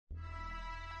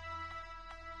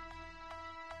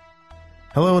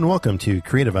Hello and welcome to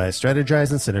Creativize,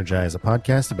 Strategize, and Synergize, a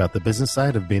podcast about the business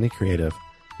side of being a creative.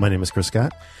 My name is Chris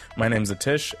Scott. My name's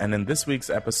Atish, and in this week's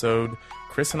episode,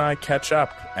 Chris and I catch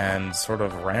up and sort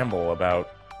of ramble about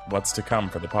what's to come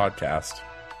for the podcast.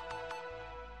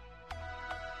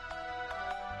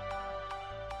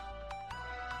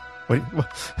 What do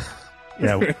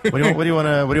you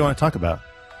want to talk about?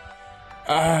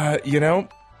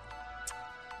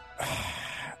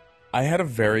 I had a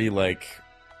very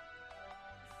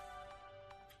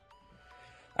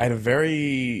I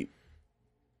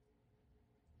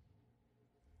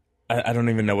don't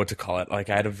even know what to call it. I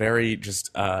had a very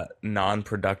just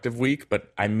non-productive week,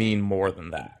 but I mean more than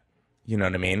that. You know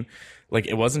what I mean?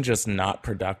 It wasn't just not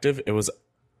productive. It was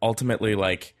ultimately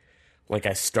like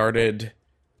I started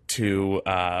to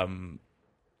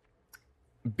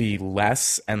be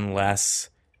less and less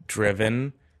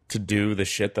driven to do the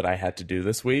shit that I had to do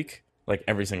this week,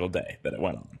 every single day that it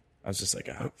went on. I was just like,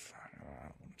 oh, fuck, I don't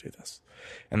want to do this.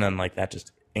 And then that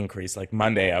just increased.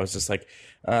 Monday, I was just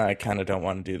I kind of don't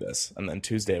want to do this. And then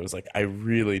Tuesday, it was I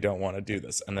really don't want to do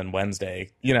this. And then Wednesday,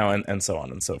 and so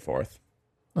on and so forth.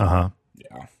 Uh-huh.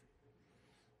 Yeah.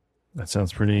 That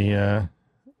sounds pretty, it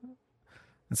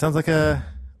sounds like a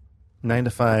 9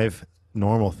 to 5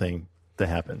 normal thing to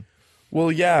happen.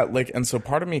 Well, yeah, and so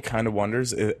part of me kind of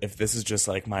wonders if this is just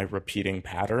my repeating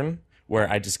pattern where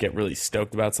I just get really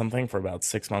stoked about something for about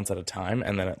 6 months at a time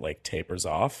and then it tapers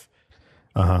off.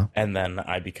 Uh-huh. And then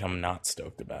I become not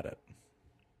stoked about it.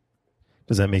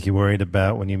 Does that make you worried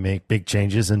about when you make big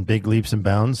changes and big leaps and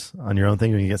bounds on your own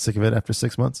thing when you get sick of it after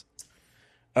 6 months?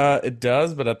 It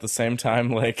does, but at the same time,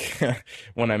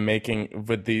 when I'm making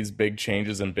with these big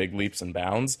changes and big leaps and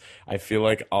bounds, I feel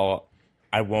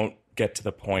I won't get to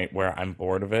the point where I'm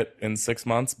bored of it in 6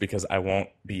 months because I won't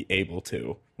be able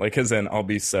to. As in, I'll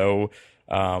be so,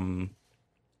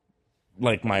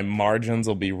 my margins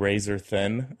will be razor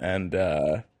thin, and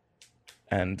I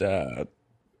don't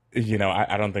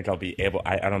think I'll be able.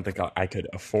 I don't think I could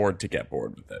afford to get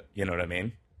bored with it. You know what I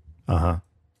mean? Uh huh.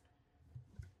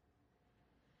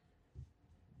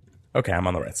 Okay, I'm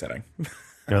on the right setting.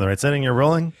 You're on the right setting. You're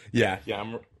rolling. Yeah.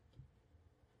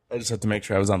 I just had to make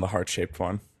sure I was on the heart-shaped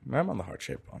one. I'm on the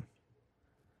heart-shaped one.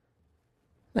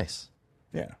 Nice.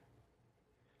 Yeah.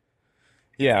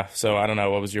 Yeah. So I don't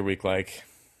know. What was your week like?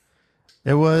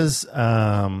 It was.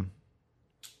 I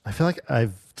feel like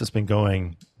I've just been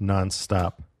going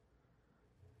nonstop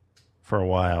for a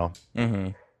while.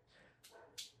 Mm-hmm.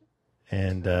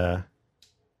 And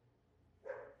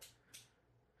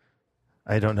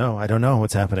I don't know. I don't know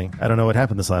what's happening. I don't know what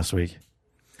happened this last week.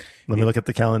 Let me look at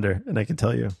the calendar and I can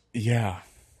tell you. Yeah.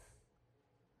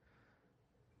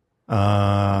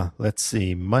 Let's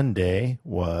see. Monday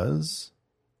was...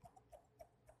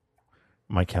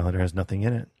 My calendar has nothing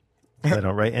in it. I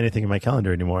don't write anything in my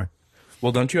calendar anymore.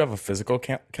 Well, don't you have a physical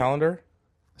calendar?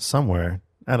 Somewhere.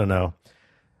 I don't know.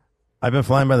 I've been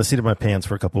flying by the seat of my pants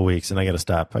for a couple of weeks and I got to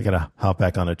stop. I got to hop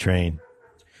back on a train.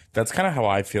 That's kind of how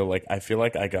I feel. I feel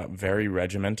like I got very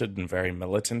regimented and very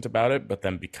militant about it, but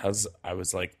then because I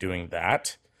was doing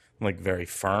that, very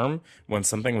firm, when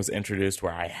something was introduced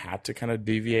where I had to kind of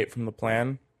deviate from the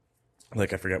plan, I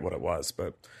forget what it was,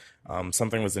 but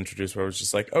something was introduced where it was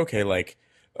just okay,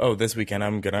 oh, this weekend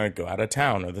I'm going to go out of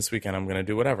town, or this weekend I'm going to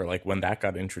do whatever. When that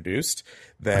got introduced,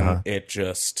 then it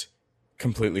just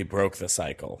completely broke the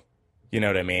cycle. You know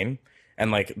what I mean?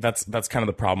 And that's kind of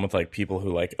the problem with people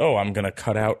who oh, I'm going to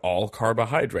cut out all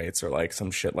carbohydrates or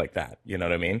some shit like that. You know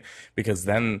what I mean? Because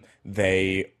then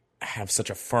they have such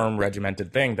a firm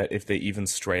regimented thing that if they even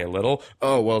stray a little,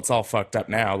 oh, well, it's all fucked up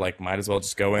now. Might as well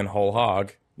just go in whole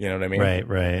hog. You know what I mean?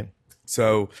 Right.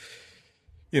 So,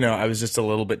 I was just a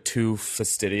little bit too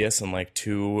fastidious and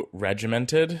too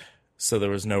regimented. So there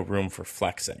was no room for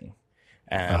flexing.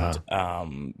 And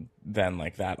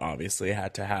then that obviously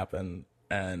had to happen.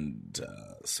 And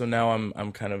so now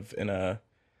I'm kind of in a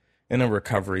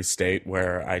recovery state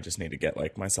where I just need to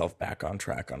get myself back on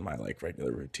track on my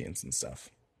regular routines and stuff.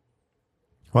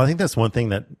 Well, I think that's one thing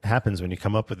that happens when you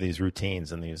come up with these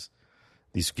routines and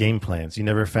these game plans. You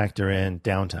never factor in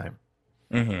downtime.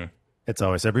 Mm-hmm. It's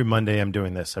always every Monday I'm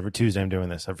doing this, every Tuesday I'm doing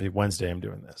this, every Wednesday I'm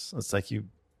doing this. It's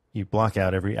you block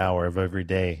out every hour of every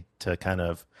day to kind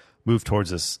of move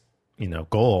towards this,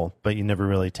 goal, but you never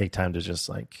really take time to just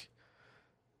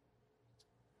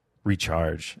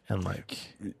recharge and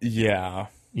yeah,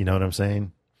 you know what I'm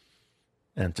saying?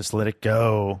 And just let it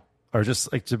go, or just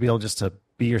to be able just to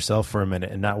be yourself for a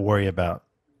minute and not worry about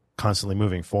constantly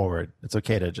moving forward. It's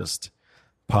okay to just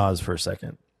pause for a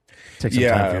second, take some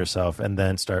time for yourself, and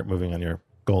then start moving on your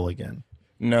goal again.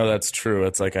 No, that's true.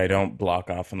 It's like I don't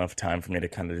block off enough time for me to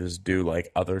kind of just do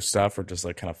like other stuff or just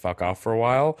like kind of fuck off for a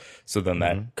while. So then Hmm.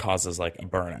 that causes like a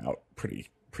burnout pretty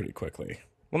quickly.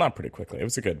 Well, not pretty quickly. It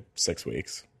was a good 6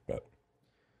 weeks, but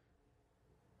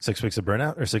 6 weeks of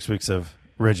burnout or 6 weeks of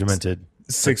regimented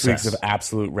 6 weeks of success?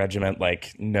 absolute regiment,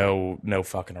 like no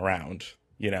fucking around,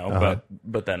 you know. Uh-huh.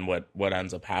 But then what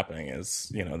ends up happening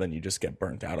is, you know, then you just get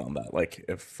burnt out on that. Like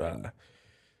if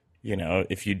you know,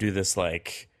 if you do this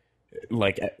like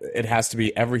it has to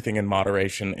be everything in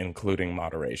moderation, including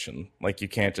moderation. Like you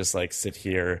can't just like sit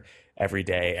here every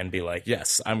day and be like,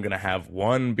 yes, I'm gonna have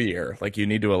one beer. Like you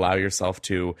need to allow yourself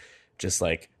to just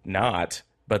like not,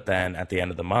 but then at the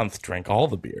end of the month drink all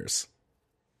the beers.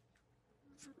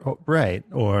 Oh, right.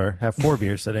 Or have 4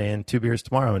 beers today and 2 beers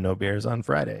tomorrow and no beers on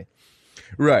Friday.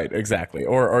 Right, exactly.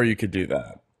 Or you could do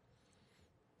that.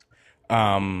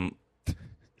 Um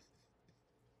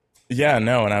Yeah,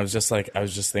 no, and I was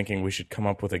just thinking we should come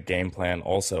up with a game plan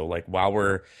also, like while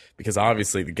we're, because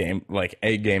obviously the game, like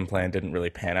a game plan didn't really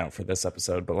pan out for this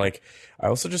episode, but like I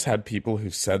also just had people who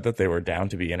said that they were down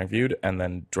to be interviewed and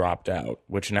then dropped out,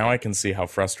 which now I can see how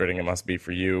frustrating it must be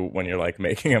for you when you're like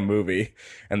making a movie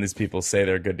and these people say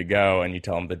they're good to go and you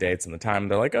tell them the dates and the time,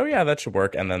 they're like, oh yeah, that should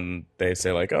work, and then they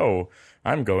say like, oh,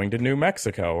 I'm going to New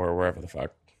Mexico or wherever the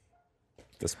fuck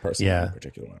this person in Yeah.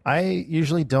 particular went. I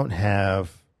usually don't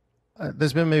have.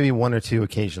 There's been maybe 1 or 2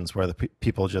 occasions where the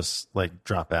people just like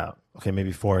drop out. Okay,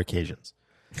 maybe 4 occasions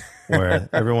where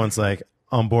everyone's like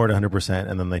on board 100%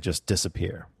 and then they just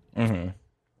disappear. Mm-hmm.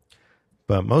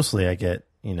 But mostly I get,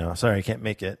 sorry, I can't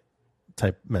make it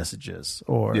type messages,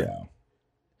 or Yeah,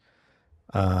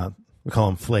 we call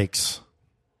them flakes.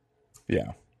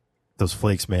 yeah. Those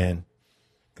flakes, man.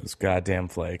 Those goddamn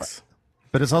flakes.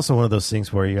 But it's also one of those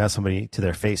things where you ask somebody to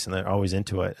their face and they're always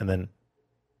into it. And then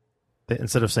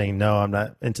instead of saying, no, I'm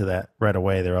not into that right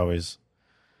away, they're always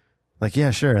like,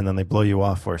 yeah, sure. And then they blow you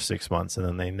off for 6 months and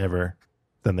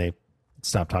then they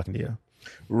stop talking to you.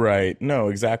 Right. No,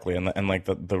 exactly. And like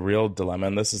the real dilemma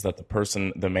in this is that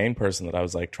the main person that I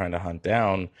was like trying to hunt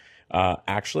down,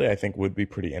 actually I think would be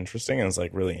pretty interesting and is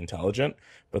like really intelligent,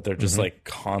 but they're just like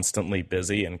constantly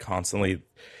busy and constantly.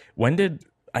 When did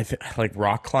I think like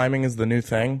rock climbing is the new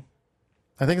thing?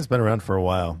 I think it's been around for a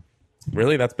while.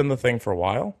 Really? That's been the thing for a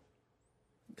while?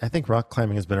 I think rock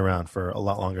climbing has been around for a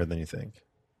lot longer than you think.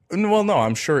 Well, no,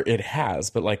 I'm sure it has,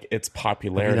 but like its Have you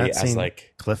popularity not as seen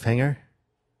like Cliffhanger?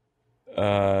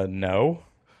 no.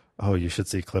 Oh, you should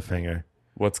see Cliffhanger.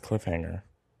 What's Cliffhanger?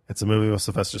 It's a movie with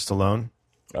Sylvester Stallone,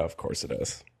 Oh, of course it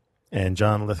is. and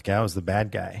John Lithgow is the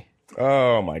bad guy.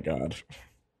 Oh my God.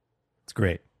 It's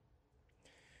great.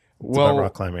 It's about rock Well,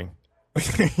 climbing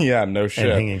yeah, no and shit.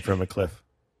 hanging from a cliff.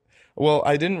 Well,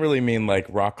 I didn't really mean like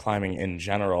rock climbing in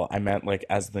general. I meant like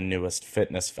as the newest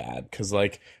fitness fad. Because,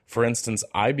 like, for instance,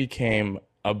 I became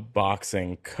a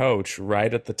boxing coach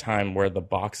right at the time where the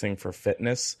boxing for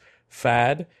fitness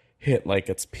fad hit like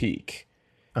its peak.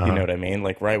 You know what I mean?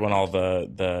 Like right when all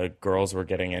the girls were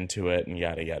getting into it and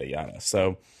yada yada yada.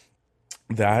 So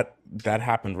that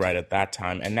happened right at that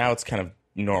time, and now it's kind of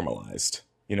normalized.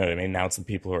 You know what I mean? Now it's the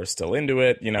people who are still into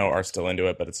it, are still into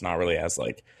it, but it's not really as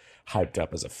like hyped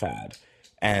up as a fad.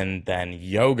 And then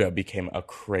yoga became a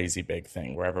crazy big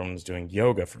thing where everyone was doing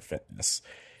yoga for fitness.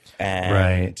 And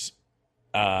Right.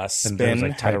 And there spin was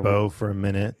like had a Taibo for a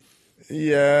minute.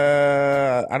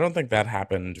 yeah. I don't think that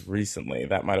happened recently.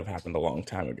 That might have happened a long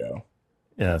time ago.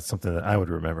 Yeah, it's something that I would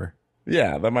remember.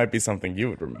 Yeah, that might be something you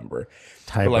would remember.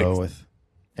 Taibo like- with,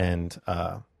 and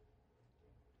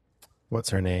what's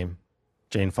her name?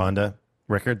 Jane Fonda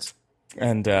Records.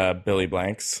 And Billy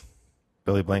Blanks.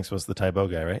 Billy Blanks was the Taibo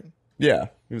guy, right? Yeah,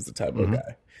 he was the type of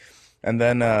guy. And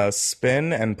then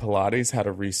spin and Pilates had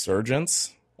a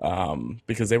resurgence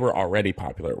because they were already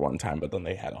popular at one time, but then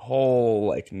they had a whole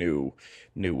like new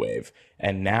wave.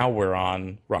 And now we're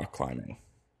on rock climbing.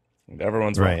 And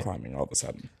everyone's rock Right. climbing all of a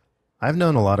sudden. I've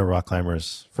known a lot of rock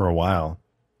climbers for a while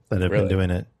that have Really? been doing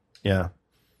it. Yeah,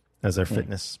 as their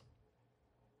fitness.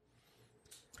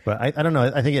 But I don't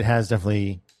know. I think it has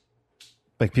definitely,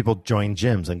 like, people join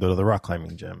gyms and go to the rock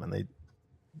climbing gym and they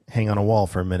hang on a wall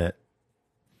for a minute,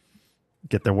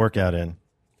 get their workout in.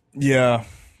 Yeah.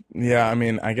 Yeah, I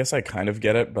mean, I guess I kind of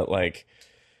get it, but like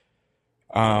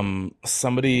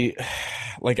somebody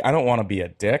like I don't want to be a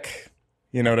dick.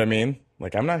 You know what I mean?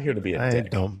 Like I'm not here to be a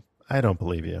dick. I don't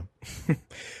believe you.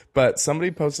 But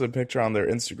somebody posted a picture on their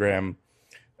Instagram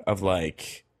of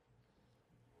like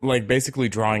basically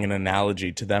drawing an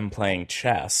analogy to them playing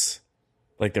chess.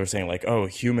 Like they were saying like, oh,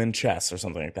 human chess or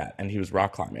something like that. And he was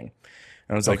rock climbing.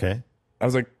 And Okay. I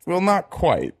was like, well, not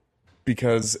quite,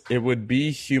 because it would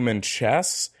be human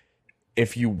chess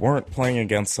if you weren't playing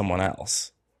against someone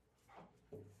else.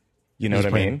 You know You're what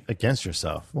I playing mean? against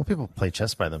yourself. Well, people play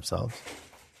chess by themselves.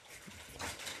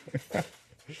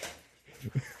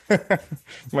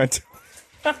 My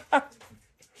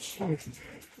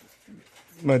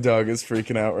my dog is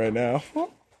freaking out right now.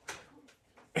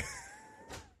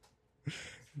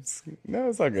 No,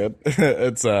 it's not good.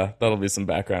 It's that'll be some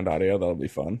background audio. That'll be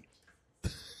fun.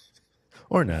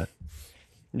 Or not.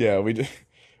 Yeah, we've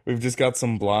just got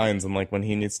some blinds, and like when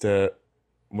he needs to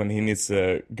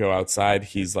go outside,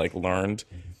 he's like learned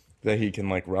that he can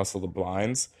like rustle the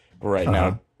blinds. But right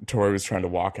now, Tori was trying to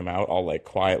walk him out all like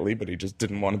quietly, but he just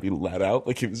didn't want to be let out.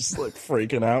 Like he was just like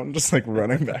freaking out and just like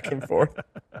running back and forth.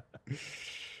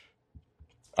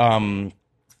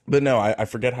 But no, I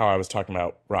forget how I was talking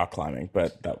about rock climbing,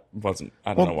 but that wasn't.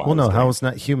 I don't know why. Well, no, how it's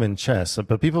not human chess,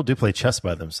 but people do play chess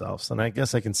by themselves, and I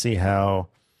guess I can see how.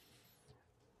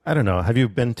 I don't know. Have you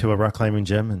been to a rock climbing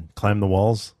gym and climbed the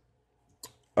walls?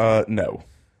 No.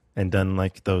 And done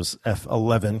like those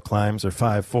F11 climbs or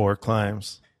 5-4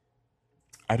 climbs?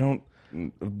 I don't.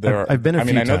 I've been a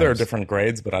few I know there are times. different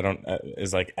grades, but I don't.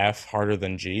 Is like F harder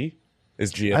than G?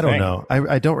 Is G a I don't thing? know.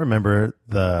 I don't remember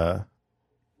the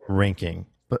ranking,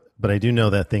 but I do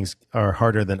know that things are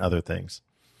harder than other things.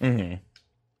 Mm-hmm.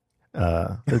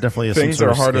 There definitely is Things some sort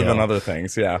are of harder scale. than other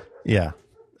things. Yeah. Yeah.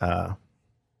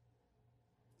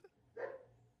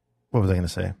 What was I going to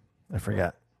say? I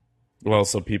forgot. Well,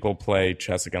 so people play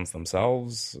chess against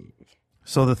themselves.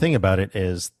 So the thing about it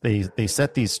is they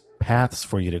set these paths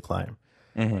for you to climb.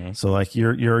 Mm-hmm. So like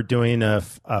you're doing a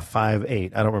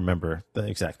 5-8. I don't remember the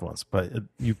exact ones, but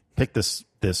you pick this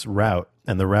route,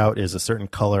 and the route is a certain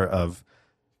color of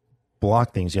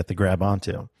block things you have to grab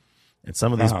onto. And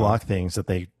some of these block things that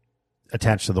they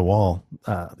attach to the wall,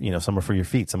 some are for your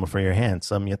feet, some are for your hands,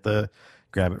 some you have to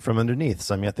grab it from underneath,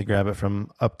 some you have to grab it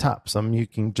from up top, some you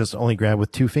can just only grab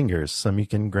with 2 fingers, some you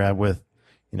can grab with,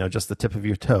 just the tip of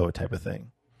your toe type of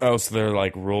thing. Oh, so they're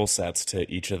like rule sets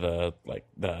to each of the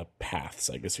the paths,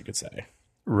 I guess you could say.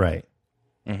 Right.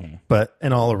 Mm-hmm. But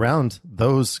and all around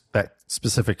that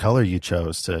specific color you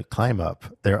chose to climb up,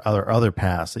 there are other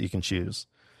paths that you can choose.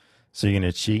 So you're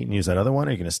going to cheat and use that other one,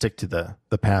 or you're going to stick to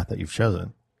the path that you've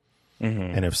chosen.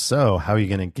 Mm-hmm. And if so, how are you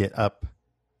going to get up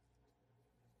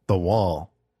the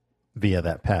wall via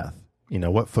that path?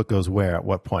 What foot goes where at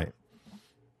what point?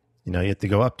 You have to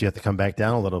go up. Do you have to come back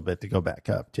down a little bit to go back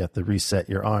up? Do you have to reset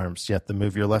your arms? Do you have to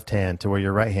move your left hand to where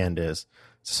your right hand is,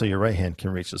 so your right hand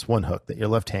can reach this one hook that your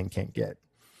left hand can't get?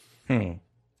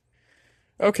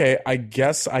 Okay, I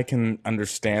guess I can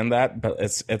understand that, but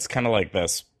it's kind of like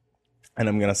this. And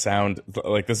I'm going to sound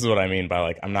like this is what I mean by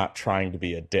like I'm not trying to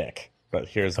be a dick, but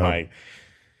here's my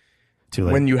Too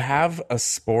late. when you have a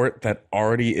sport that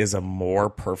already is a more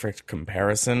perfect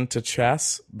comparison to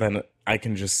chess, then I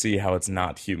can just see how it's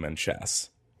not human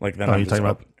chess. Like then You're talking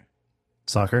about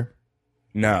soccer?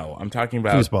 No, I'm talking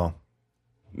about Foosball.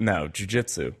 no,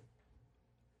 jiu-jitsu.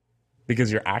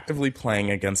 Because you're actively playing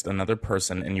against another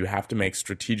person and you have to make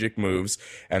strategic moves,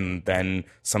 and then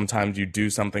sometimes you do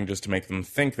something just to make them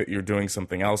think that you're doing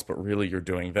something else, but really you're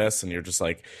doing this, and you're just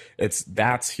like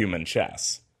that's human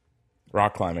chess.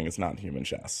 Rock climbing is not human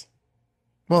chess.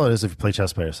 Well, it is if you play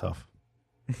chess by yourself.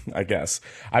 I guess.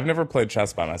 I've never played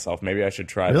chess by myself. Maybe I should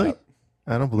try Really? that.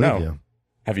 I don't believe No. you.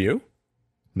 Have you?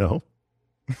 No.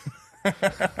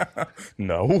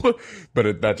 No.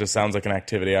 But that just sounds like an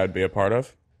activity I'd be a part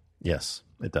of. Yes,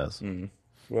 it does.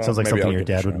 Well, Sounds like maybe something I'll your give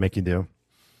it a dad would shot. make you do.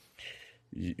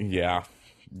 Yeah.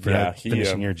 For Yeah. not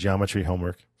finishing your geometry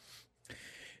homework.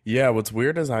 Yeah, what's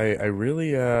weird is I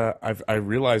really I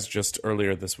realized just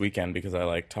earlier this weekend, because I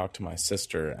like talked to my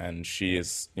sister and she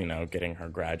is, getting her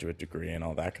graduate degree and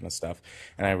all that kind of stuff.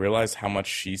 And I realized how much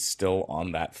she's still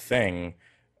on that thing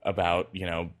about,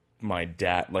 my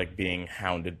dad, like being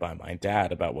hounded by my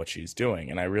dad about what she's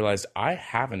doing. And I realized I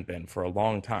haven't been for a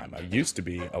long time. I used to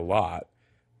be a lot,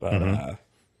 but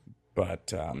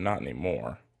not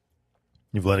anymore.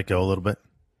 You've let it go a little bit?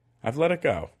 I've let it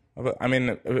go. I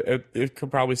mean, it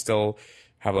could probably still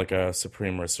have like a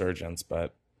supreme resurgence,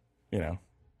 but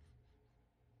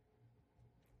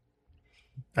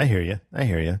I hear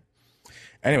you.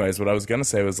 Anyways, what I was gonna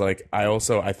say was like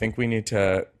I think we need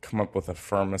to come up with a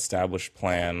firm, established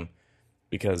plan,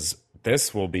 because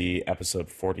this will be episode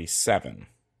 47.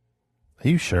 Are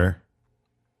you sure?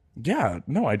 Yeah,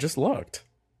 no, I just looked.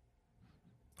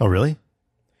 Oh, really?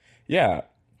 Yeah,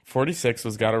 46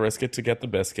 was Gotta Risk It to Get the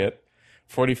Biscuit.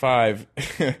 45,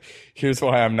 Here's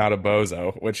Why I'm Not a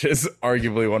Bozo, which is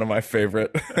arguably one of my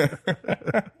favorite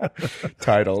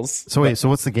titles. So wait, so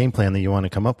what's the game plan that you want to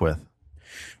come up with?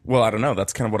 Well, I don't know.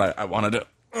 That's kind of what I wanted to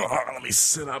let me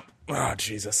sit up. Oh,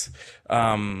 Jesus.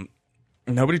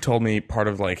 Nobody told me part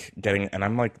of like getting, and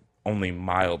I'm like only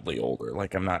mildly older.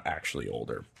 Like I'm not actually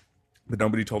older, but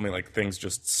nobody told me like things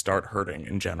just start hurting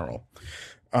in general.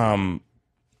 Oh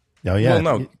yeah.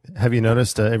 Well, no. Have you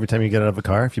noticed every time you get out of a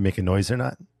car if you make a noise or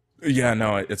not? Yeah,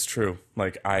 no, it's true.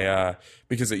 Like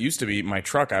because it used to be my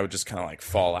truck, I would just kind of like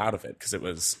fall out of it because it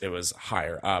was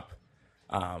higher up.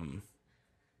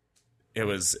 It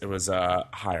was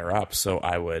higher up, so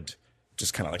I would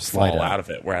just kind of like Slide fall out. out of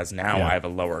it. Whereas now Yeah. I have a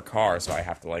lower car, so I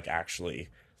have to like actually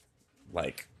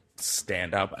like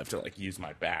stand up. I have to like use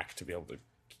my back to be able to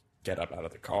get up out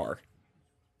of the car.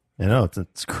 You know,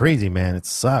 it's crazy, man. It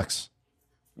sucks.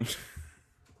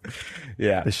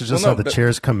 Yeah, They should just have the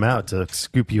chairs come out to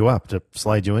scoop you up, to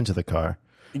slide you into the car.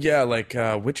 Yeah, like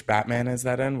which Batman is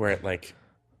that in? Where it like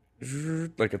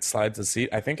it slides the seat.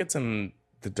 I think it's in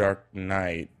The Dark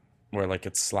Knight, where like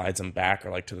it slides him back or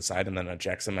like to the side and then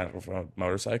ejects him out of a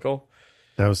motorcycle.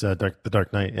 That was the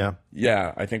Dark Knight, yeah.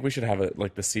 Yeah, I think we should have it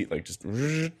like the seat like just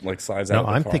like slides No, out.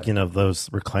 I'm thinking of those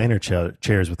recliner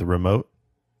chairs with the remote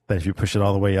that if you push it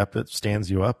all the way up, it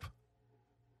stands you up.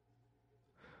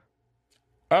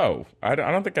 Oh, I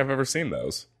don't think I've ever seen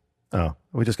those. Oh,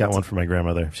 we just got one for my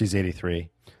grandmother. She's 83.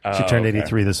 She Oh, turned okay.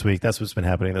 83 this week. That's what's been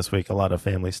happening this week. A lot of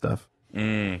family stuff,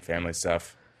 Family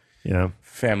stuff. you know.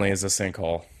 Family is a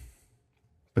sinkhole.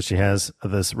 But she has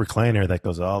this recliner that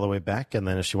goes all the way back, and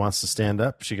then if she wants to stand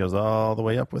up, she goes all the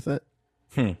way up with it.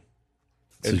 So she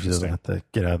doesn't Interesting. have to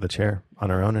get out of the chair on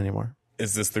her own anymore.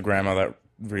 Is this the grandma that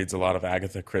reads a lot of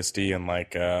Agatha Christie and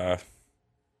like that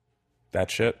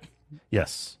shit?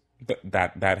 Yes.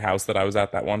 That house that I was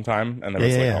at that one time, and there Yeah,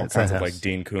 was yeah, like yeah, all it's kinds that of like house.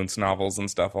 Dean Koontz novels and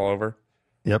stuff all over.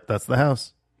 Yep, that's the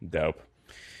house. Dope.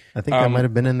 I think that might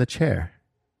have been in the chair.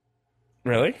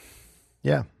 Really?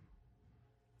 Yeah.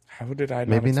 How did I not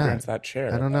Maybe not. experience that chair?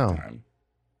 I don't at that know. time?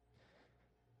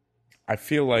 I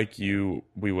feel like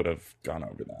we would have gone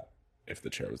over that if the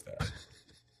chair was there.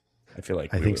 I feel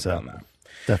like I we think would so. have done that.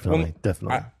 Definitely, Well,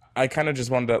 definitely. I kind of just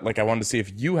wanted to I wanted to see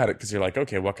if you had it because you're like,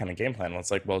 okay, what kind of game plan? Well,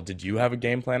 it's like, well, did you have a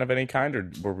game plan of any kind,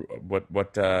 or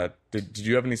what did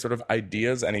you have any sort of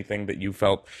ideas, anything that you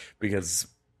felt? Because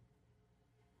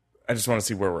I just want to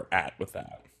see where we're at with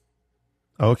that,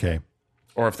 Okay.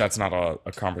 or if that's not a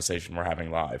conversation we're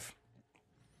having live.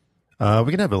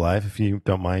 We can have it live if you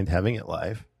don't mind having it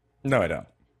live. No, I don't.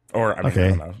 Or I mean, Okay. I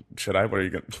don't know. Should I? What are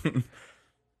you going?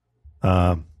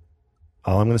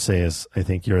 All I'm going to say is I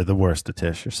think you're the worst,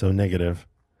 Atish. You're so negative.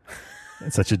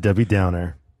 It's such a Debbie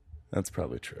Downer. That's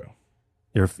probably true.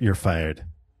 You're fired.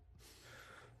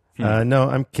 No,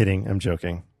 I'm kidding. I'm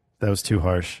joking. That was too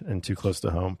harsh and too close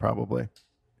to home, probably.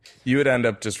 You would end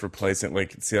up just replacing,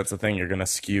 like, see, that's the thing. You're going to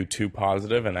skew too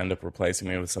positive and end up replacing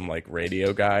me with some like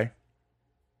radio guy.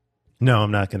 No, I'm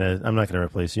not gonna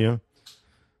replace you.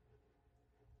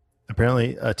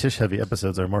 Apparently, Tish heavy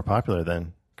episodes are more popular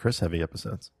than Chris heavy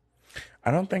episodes.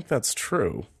 I don't think that's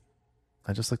true.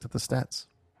 I just looked at the stats.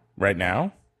 Right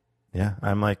now? Yeah,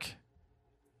 I'm like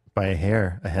by a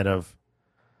hair ahead of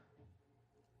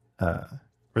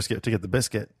Brisket to get the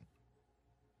biscuit.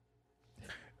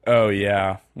 Oh,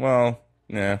 yeah. Well,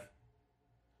 yeah.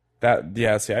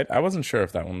 See, I wasn't sure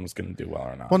if that one was going to do well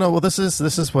or not. Well, no. Well, this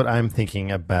is what I'm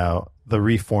thinking about the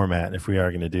reformat. If we are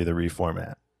going to do the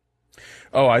reformat,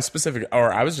 Oh, I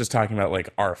was just talking about like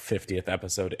our 50th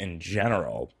episode in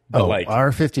general. But like,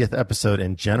 our 50th episode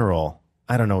in general,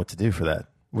 I don't know what to do for that.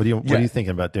 What are you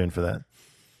thinking about doing for that?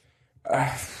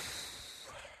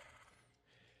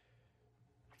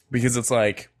 because it's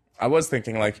like, I was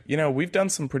thinking like, we've done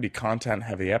some pretty content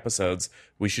heavy episodes.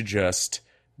 We should just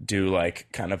do like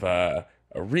kind of a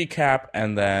recap,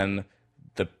 and then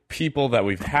the people that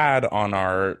we've had on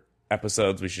our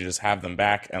episodes, we should just have them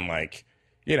back and like,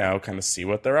 kind of see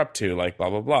what they're up to, like blah,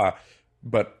 blah, blah.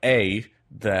 But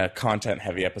the content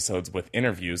heavy episodes with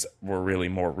interviews were really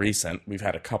more recent. We've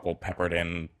had a couple peppered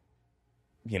in,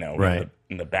 Right.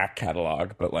 in the back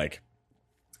catalog, but like,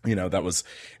 that was,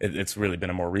 it's really been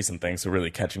a more recent thing. So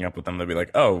really catching up with them, they'll be like,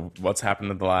 oh, what's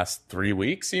happened in the last 3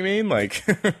 weeks? You mean like,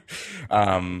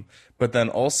 but then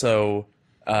also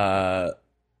it's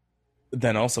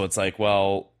like,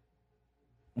 well,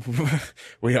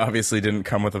 we obviously didn't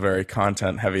come with a very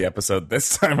content heavy episode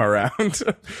this time around.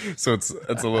 So it's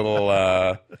a little,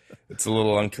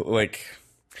 like,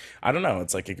 I don't know.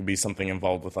 It's like, it could be something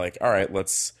involved with like, all right,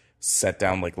 let's set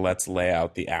down, like, let's lay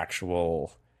out the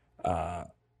actual,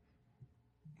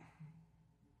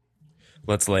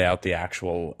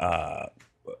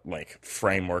 like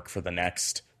framework for the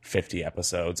next 50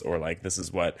 episodes, or like, this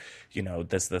is what,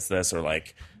 this, or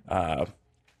like,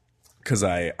 cause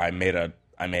I made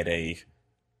a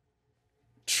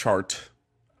chart.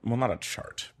 Well, not a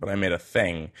chart, but I made a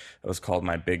thing that was called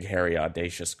my big, hairy,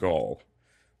 audacious goal.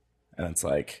 And it's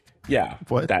like, yeah,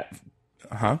 What? that,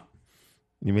 huh?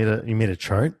 You made a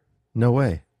chart? No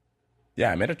way.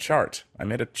 Yeah, I made a chart.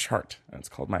 And it's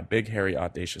called my big, hairy,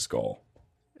 audacious goal.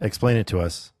 Explain it to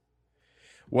us.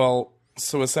 Well,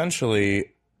 so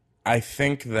essentially, I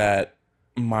think that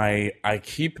I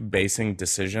keep basing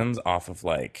decisions off of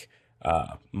like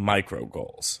micro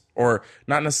goals, or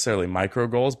not necessarily micro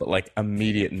goals, but like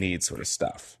immediate need sort of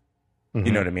stuff.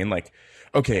 You know what I mean? Like,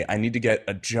 okay, I need to get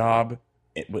a job,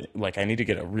 like I need to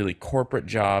get a really corporate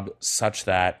job such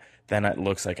that then it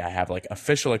looks like I have like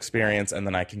official experience and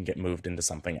then I can get moved into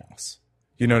something else.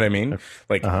 You know what I mean?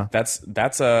 Like that's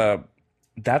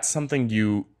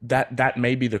something that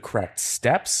may be the correct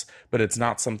steps, but it's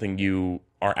not something you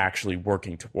are actually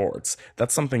working towards.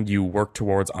 That's something you work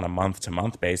towards on a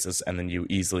month-to-month basis, and then you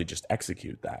easily just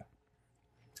execute that.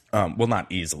 Well,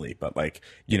 not easily, but like,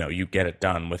 you know, you get it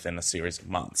done within a series of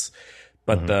months.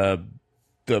 But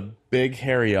the big,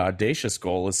 hairy, audacious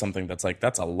goal is something that's like,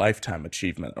 that's a lifetime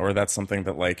achievement, or that's something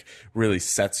that like really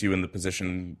sets you in the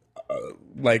position,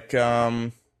 like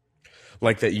that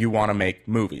you want to make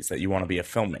movies, that you want to be a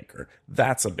filmmaker.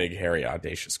 That's a big, hairy,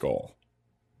 audacious goal.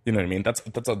 You know what I mean? That's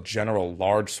a general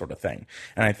large sort of thing.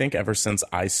 And I think ever since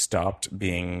I stopped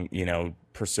being, you know,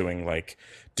 pursuing like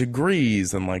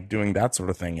degrees and like doing that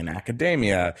sort of thing in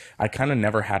academia, I kind of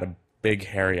never had a big,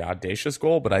 hairy, audacious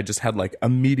goal, but I just had like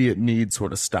immediate need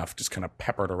sort of stuff just kind of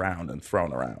peppered around and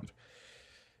thrown around.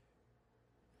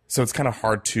 So it's kind of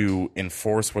hard to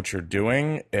enforce what you're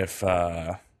doing if,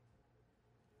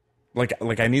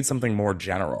 like I need something more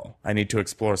general. I need to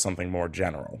explore something more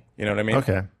general. You know what I mean?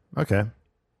 Okay.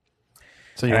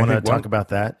 So you want to talk about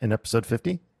that in episode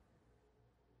 50?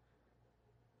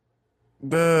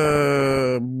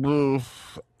 Well,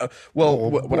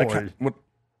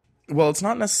 it's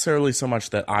not necessarily so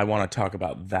much that I want to talk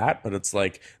about that, but it's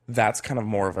like that's kind of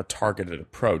more of a targeted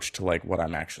approach to like what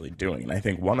I'm actually doing. And I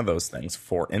think one of those things,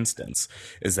 for instance,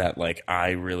 is that like I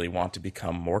really want to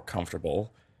become more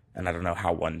comfortable, and I don't know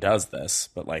how one does this,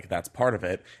 but like that's part of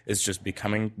it, is just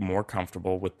becoming more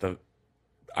comfortable with the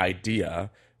idea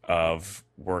of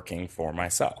working for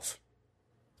myself.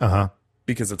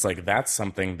 Because it's like that's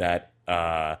something that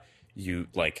you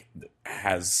like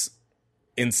has,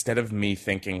 instead of me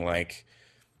thinking like,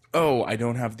 oh, I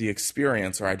don't have the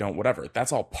experience or I don't whatever,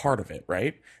 that's all part of it,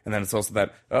 right? And then it's also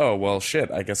that, oh, well,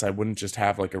 shit, I guess I wouldn't just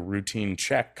have like a routine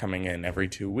check coming in every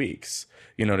 2 weeks.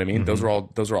 You know what I mean? Those are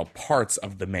all parts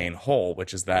of the main whole,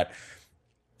 which is that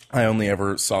I only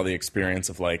ever saw the experience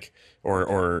of like, or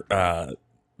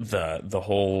the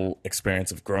whole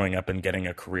experience of growing up and getting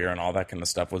a career and all that kind of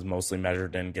stuff was mostly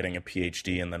measured in getting a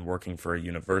PhD and then working for a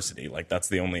university. Like that's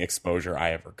the only exposure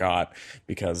I ever got,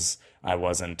 because I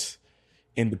wasn't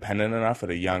independent enough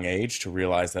at a young age to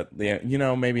realize that, you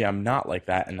know, maybe I'm not like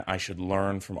that and I should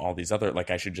learn from all these other, like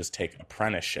I should just take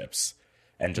apprenticeships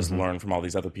and just learn from all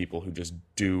these other people who just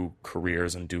do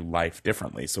careers and do life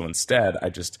differently. So instead, I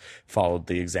just followed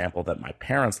the example that my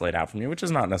parents laid out for me, which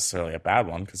is not necessarily a bad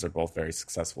one because they're both very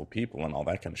successful people and all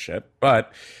that kind of shit.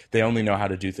 But they only know how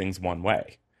to do things one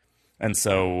way. And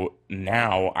so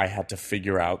now I had to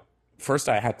figure out, first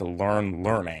I had to learn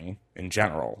learning in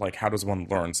general. Like, how does one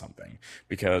learn something?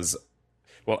 Because,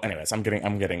 well, anyways, I'm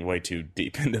getting way too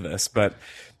deep into this, but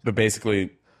basically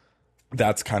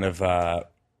that's kind of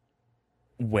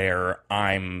where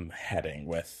I'm heading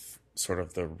with sort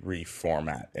of the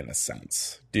reformat in a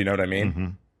sense. Do you know what I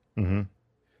mean?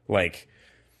 Like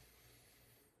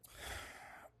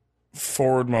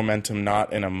forward momentum,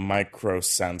 not in a micro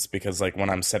sense, because like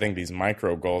when I'm setting these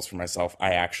micro goals for myself,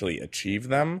 I actually achieve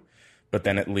them, but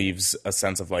then it leaves a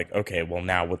sense of like, okay, well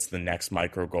now what's the next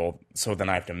micro goal? So then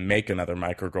I have to make another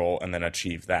micro goal and then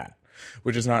achieve that,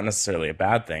 which is not necessarily a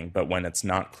bad thing, but when it's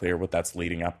not clear what that's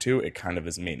leading up to, it kind of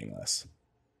is meaningless.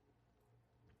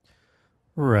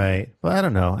 Right. Well, I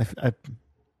don't know.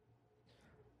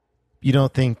 You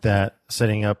don't think that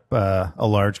setting up a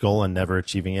large goal and never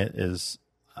achieving it is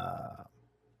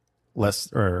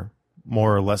less or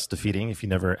more or less defeating if you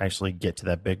never actually get to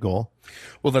that big goal?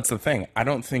 Well, that's the thing. I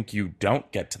don't think you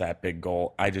don't get to that big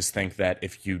goal. I just think that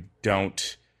if you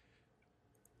don't,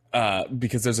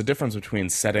 because there's a difference between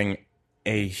setting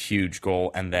a huge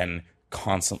goal and then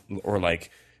constantly, or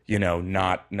like, you know,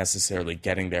 not necessarily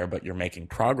getting there, but you're making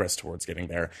progress towards getting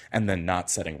there, and then not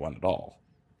setting one at all.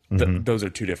 Those are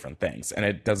two different things. And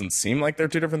it doesn't seem like they're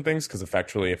two different things because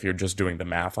effectively, if you're just doing the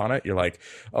math on it, you're like,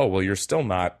 oh, well, you're still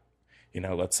not, you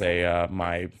know, let's say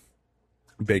my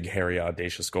big, hairy,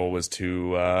 audacious goal was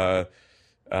to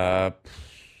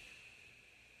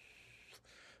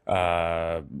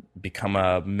become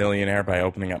a millionaire by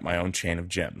opening up my own chain of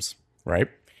gyms, right?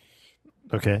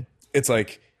 Okay. It's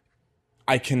like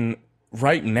I can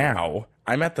right now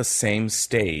I'm at the same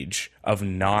stage of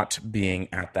not being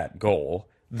at that goal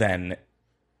than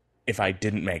if I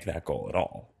didn't make that goal at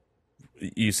all.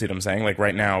 You see what I'm saying? Like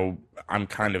right now I'm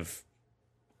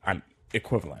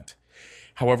equivalent.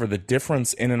 However, the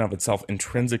difference in and of itself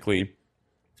intrinsically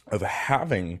of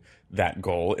having that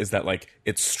goal is that like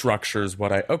it structures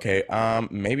what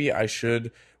maybe I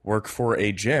should work for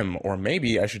a gym, or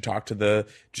maybe I should talk to the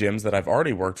gyms that I've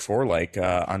already worked for, like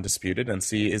Undisputed, and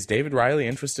see, is David Riley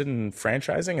interested in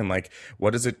franchising, and like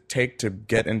what does it take to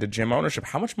get into gym ownership?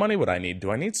 How much money would I need? Do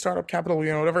I need startup capital?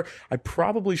 You know, whatever. I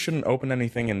probably shouldn't open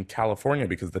anything in California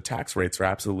because the tax rates are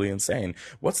absolutely insane.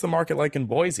 What's the market like in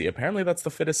Boise? Apparently that's the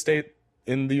fittest state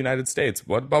in the United States.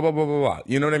 What blah blah blah blah blah.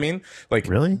 You know what I mean? Like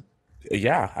Really?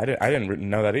 yeah, I didn't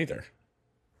know that either.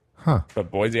 Huh. But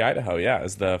Boise, Idaho, yeah,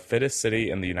 is the fittest city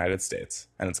in the United States,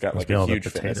 and it's got Must like be a all the huge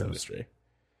fitness potatoes. industry.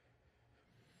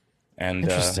 And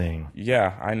Interesting.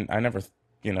 yeah, I never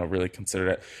really considered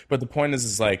it. But the point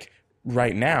is like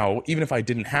right now, even if I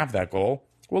didn't have that goal,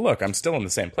 well, look, I'm still in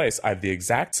the same place. I have the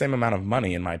exact same amount of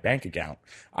money in my bank account.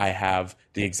 I have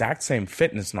the exact same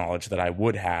fitness knowledge that I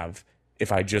would have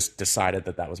if I just decided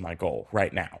that that was my goal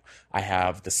right now. I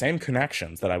have the same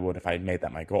connections that I would if I made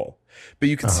that my goal. But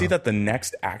you can see that the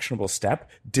next actionable step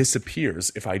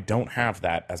disappears if I don't have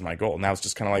that as my goal. Now it's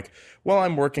just kind of like, well,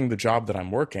 I'm working the job that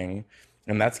I'm working,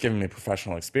 and that's giving me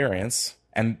professional experience.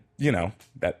 And,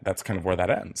 that's kind of where that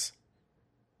ends.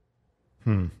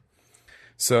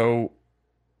 So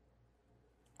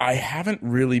I haven't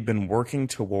really been working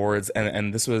towards,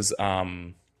 and this was,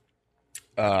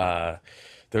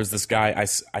 there's this guy,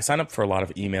 I sign up for a lot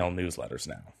of email newsletters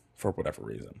now for whatever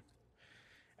reason.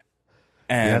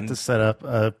 And You have to set up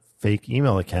a fake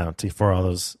email account for all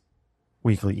those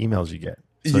weekly emails you get,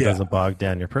 so it Yeah. doesn't bog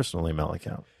down your personal email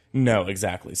account. no,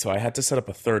 exactly. So I had to set up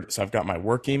a third. So I've got my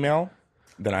work email,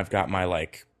 then I've got my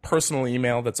like personal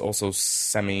email that's also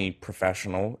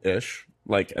semi-professional-ish,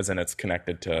 like as in it's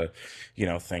connected to,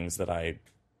 things that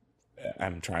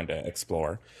I'm trying to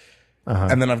explore.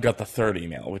 And then I've got the third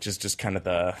email, which is just kind of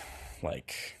the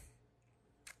like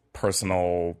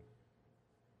personal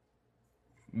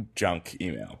junk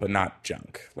email, but not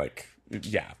junk. Like,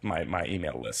 yeah, my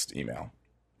email list email.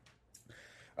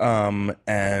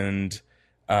 And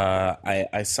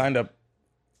I signed up.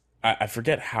 I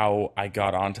forget how I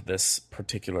got onto this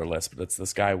particular list, but it's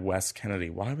this guy, Wes Kennedy.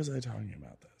 Why was I telling you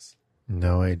about this?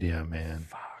 No idea, man.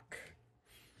 Fuck.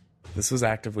 This was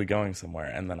actively going somewhere,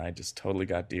 and then I just totally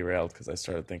got derailed because I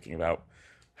started thinking about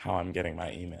how I'm getting my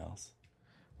emails.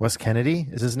 Wes Kennedy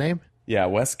is his name? Yeah,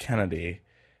 Wes Kennedy.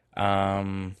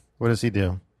 What does he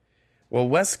do? Well,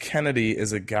 Wes Kennedy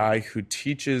is a guy who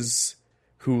teaches,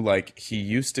 he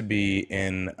used to be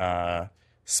in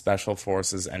Special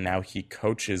Forces, and now he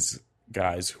coaches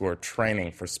guys who are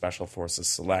training for Special Forces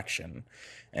selection.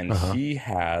 And he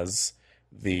has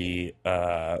the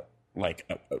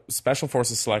Special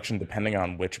Forces selection depending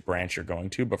on which branch you're going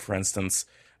to. But for instance,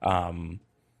 the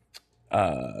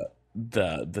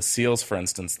SEALs, for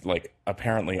instance, like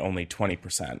apparently only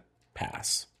 20%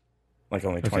 pass, like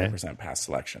only 20% pass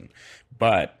selection.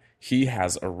 But he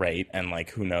has a rate, and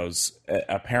like who knows,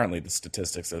 apparently the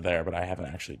statistics are there, but I haven't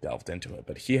actually delved into it.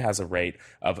 But he has a rate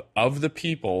of the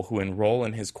people who enroll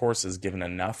in his courses, given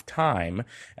enough time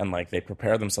and like they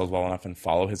prepare themselves well enough and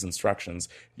follow his instructions,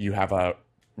 you have a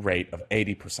rate of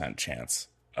 80% chance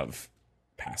of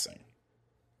passing.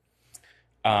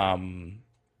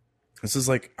 This is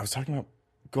like, I was talking about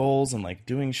goals and like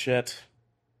doing shit.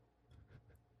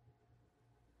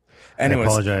 Anyways,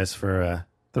 I apologize for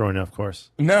throwing you off course.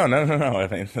 No. I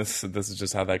mean, this is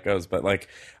just how that goes. But like,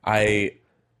 I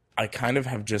kind of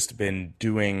have just been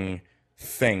doing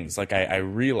things. Like I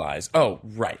realized, oh,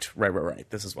 right.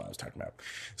 This is what I was talking about.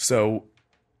 So,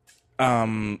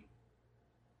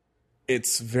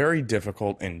 it's very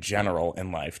difficult in general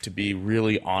in life to be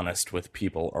really honest with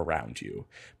people around you.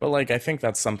 But like, I think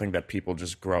that's something that people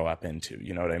just grow up into.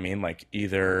 You know what I mean? Like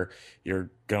either you're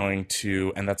going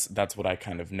to, and that's what I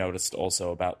kind of noticed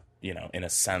also about, in a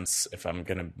sense, if I'm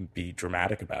going to be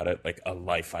dramatic about it, like a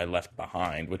life I left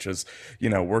behind, which is,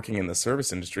 working in the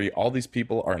service industry. All these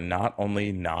people are not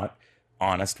only not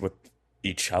honest with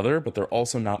each other, but they're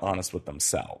also not honest with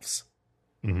themselves.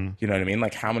 Mm-hmm. You know what I mean?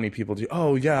 Like how many people do,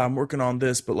 oh yeah, I'm working on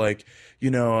this, but like,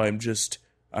 I'm just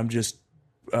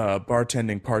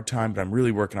bartending part-time, but I'm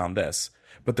really working on this.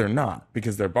 But they're not,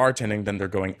 because they're bartending, then they're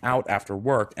going out after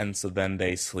work. And so then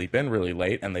they sleep in really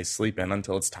late, and they sleep in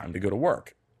until it's time to go to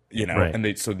work. you know, Right.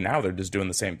 and so now they're just doing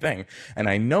the same thing. And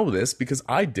I know this because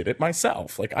I did it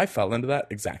myself. Like, I fell into that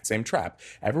exact same trap.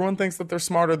 Everyone thinks that they're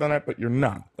smarter than it, but you're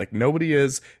not. Like, nobody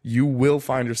is. You will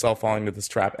find yourself falling into this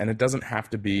trap, and it doesn't have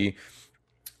to be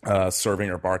serving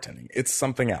or bartending. It's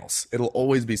something else. It'll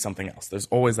always be something else. There's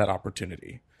always that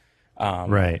opportunity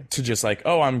Right. to just like,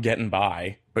 oh, I'm getting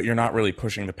by, but you're not really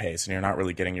pushing the pace and you're not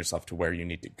really getting yourself to where you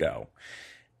need to go.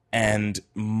 And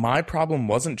my problem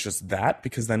wasn't just that,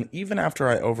 because then even after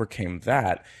I overcame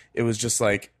that, it was just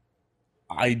like,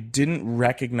 I didn't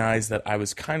recognize that I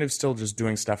was kind of still just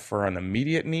doing stuff for an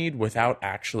immediate need without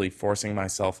actually forcing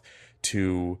myself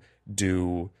to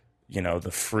do, you know,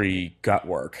 the free gut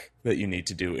work that you need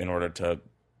to do in order to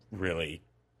really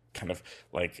kind of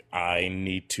like, I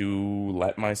need to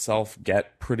let myself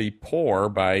get pretty poor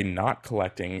by not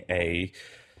collecting a,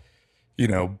 you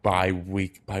know,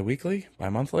 bi-monthly.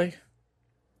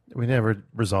 We never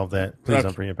resolved that. Please Okay.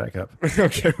 don't bring it back up.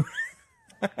 Okay.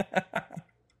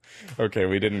 Okay,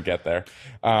 we didn't get there.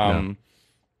 No.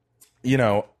 You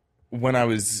know, when I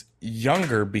was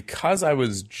younger, because I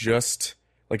was just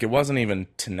like, it wasn't even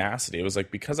tenacity. It was like,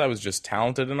 because I was just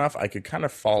talented enough, I could kind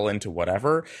of fall into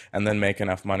whatever and then make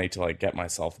enough money to like get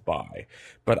myself by.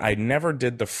 But I never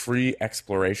did the free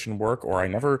exploration work, or I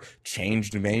never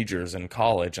changed majors in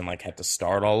college and like had to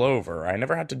start all over. I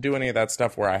never had to do any of that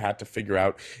stuff where I had to figure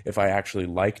out if I actually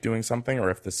like doing something, or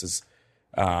if this is,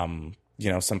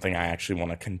 you know, something I actually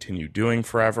want to continue doing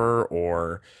forever,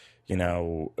 or, you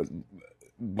know,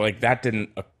 like that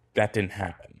didn't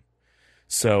happen.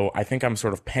 So I think I'm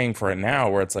sort of paying for it now,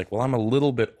 where it's like, well, I'm a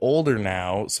little bit older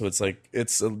now, so it's like,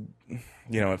 it's a,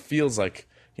 you know, it feels like,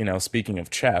 you know, speaking of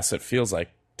chess, it feels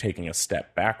like taking a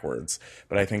step backwards.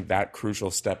 But I think that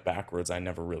crucial step backwards I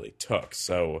never really took.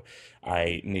 So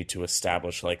I need to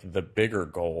establish like the bigger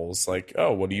goals, like,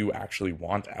 oh, what do you actually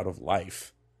want out of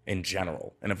life in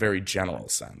general, in a very general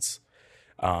sense?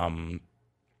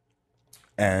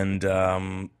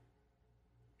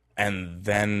 And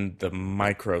then the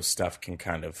micro stuff can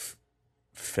kind of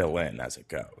fill in as it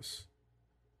goes.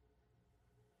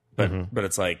 But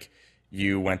it's like,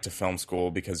 you went to film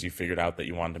school because you figured out that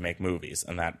you wanted to make movies,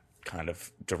 and that kind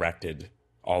of directed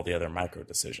all the other micro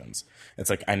decisions.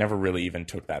 It's like, I never really even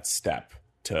took that step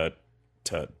to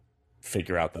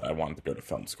figure out that I wanted to go to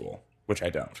film school, which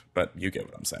I don't, but you get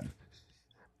what I'm saying.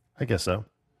 I guess so.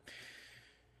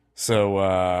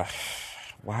 So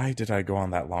why did I go on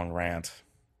that long rant?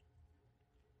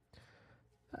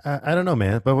 I don't know,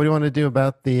 man. But what do you want to do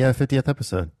about the 50th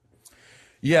episode?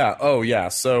 Yeah. Oh, yeah.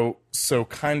 So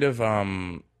kind of,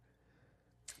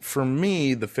 for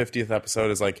me, the 50th episode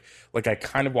is like I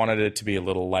kind of wanted it to be a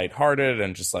little lighthearted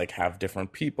and just like have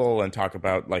different people and talk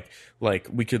about like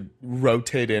we could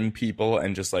rotate in people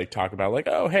and just like talk about like,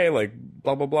 oh, hey, like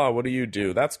blah, blah, blah. What do you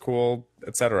do? That's cool,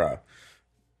 etc.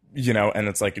 You know, and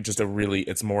it's like just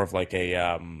it's more of like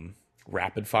a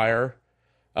rapid fire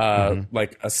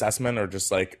like assessment, or just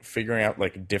like figuring out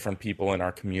like different people in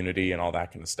our community and all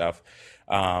that kind of stuff.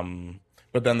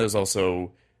 But then there's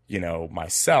also, you know,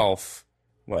 myself,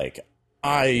 like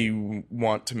I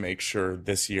want to make sure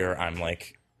this year I'm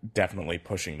like definitely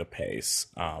pushing the pace,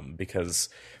 because,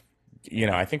 you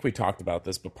know, I think we talked about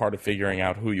this, but part of figuring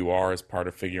out who you are is part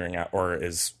of figuring out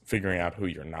who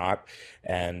you're not.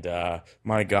 And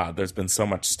my God, there's been so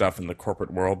much stuff in the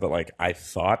corporate world that like I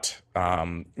thought,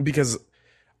 because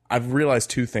I've realized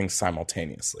two things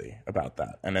simultaneously about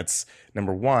that. And it's,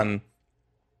 number one,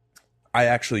 I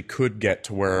actually could get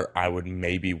to where I would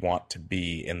maybe want to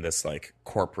be in this like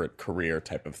corporate career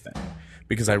type of thing,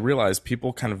 because I realize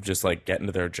people kind of just like get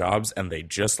into their jobs and they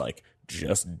just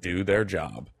do their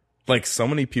job. Like, so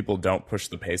many people don't push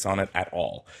the pace on it at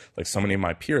all. Like, so many of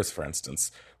my peers, for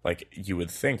instance, like, you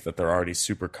would think that they're already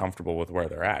super comfortable with where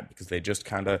they're at, because they just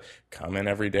kind of come in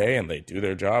every day and they do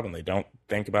their job, and they don't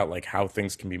think about like how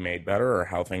things can be made better or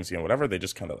how things, you know, whatever. They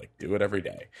just kind of like do it every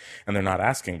day, and they're not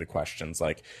asking the questions.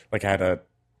 Like I had a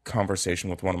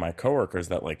conversation with one of my coworkers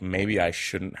that like maybe I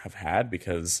shouldn't have had,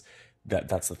 because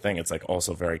that's the thing. It's like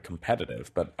also very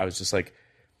competitive. But I was just like,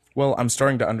 well, I'm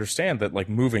starting to understand that like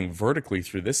moving vertically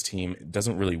through this team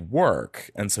doesn't really work.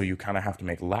 And so you kind of have to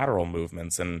make lateral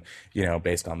movements, and, you know,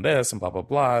 based on this and blah, blah,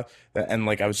 blah. And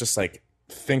like, I was just like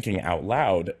thinking out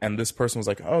loud, and this person was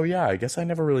like, oh yeah, I guess I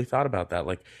never really thought about that.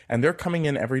 Like, and they're coming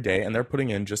in every day and they're putting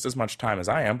in just as much time as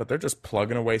I am, but they're just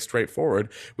plugging away straightforward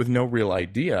with no real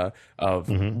idea of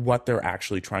what they're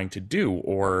actually trying to do,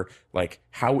 or like,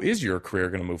 how is your career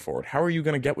going to move forward? How are you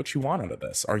going to get what you want out of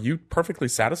this? Are you perfectly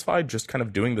satisfied just kind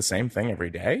of doing the same thing every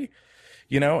day?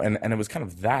 You know, and it was kind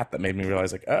of that made me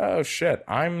realize like, oh shit,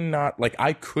 I'm not like,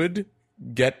 I could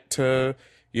get to,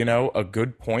 you know, a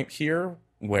good point here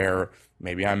where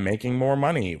maybe I'm making more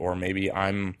money, or maybe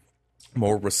I'm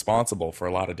more responsible for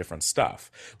a lot of different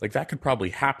stuff. Like that could probably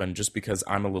happen just because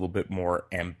I'm a little bit more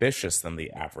ambitious than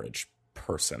the average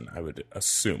person, I would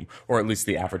assume, or at least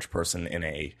the average person in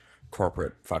a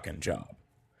corporate fucking job.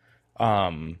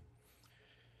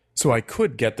 So I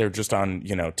could get there just on,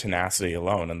 tenacity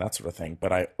alone and that sort of thing.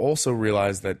 But I also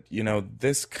realize that,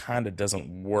 this kind of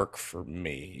doesn't work for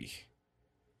me,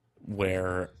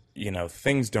 where,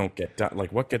 things don't get done.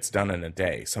 Like what gets done in a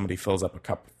day? Somebody fills up a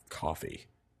cup of coffee.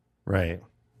 Right.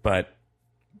 But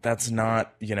that's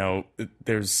not,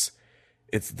 it's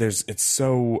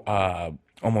so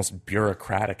almost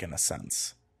bureaucratic in a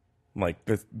sense. Like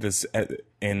this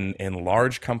in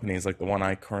large companies like the one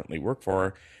I currently work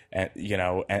for,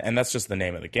 and that's just the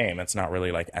name of the game. It's not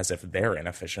really like as if they're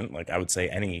inefficient. Like I would say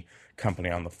any company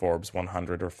on the Forbes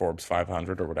 100 or Forbes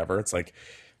 500 or whatever, it's like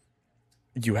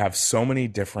you have so many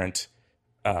different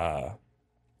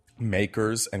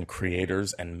makers and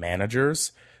creators and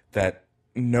managers that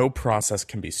no process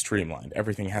can be streamlined.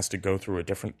 Everything has to go through a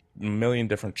million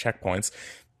different checkpoints.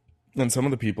 And some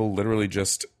of the people literally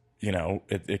just,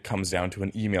 it comes down to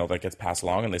an email that gets passed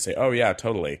along and they say, oh yeah,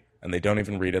 totally. And they don't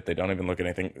even read it. They don't even look at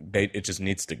anything. It just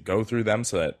needs to go through them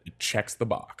so that it checks the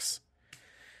box.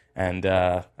 And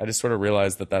I just sort of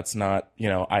realized that that's not,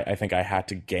 I think I had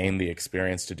to gain the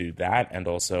experience to do that. And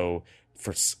also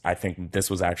I think this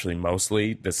was actually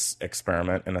mostly, this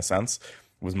experiment in a sense,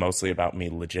 was mostly about me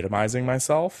legitimizing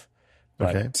myself.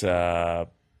 But okay.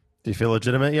 Do you feel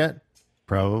legitimate yet?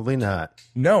 Probably not.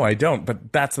 No, I don't.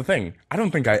 But that's the thing. I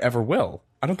don't think I ever will.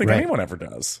 I don't think anyone ever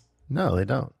does. No, they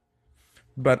don't.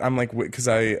 But I'm like, because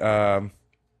my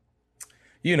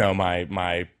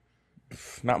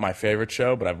not my favorite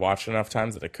show, but I've watched it enough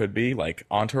times that it could be like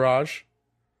Entourage.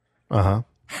 Uh-huh.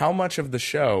 How much of the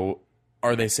show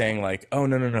are they saying like, oh,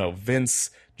 no, Vince,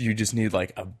 you just need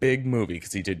like a big movie,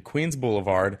 because he did Queens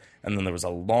Boulevard and then there was a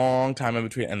long time in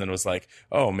between, and then it was like,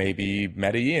 oh, maybe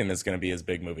Medellin is going to be his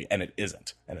big movie, and it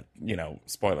isn't. And it,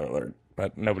 spoiler alert,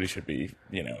 but nobody should be,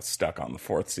 stuck on the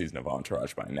 4th season of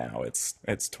Entourage by now. It's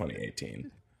 2018.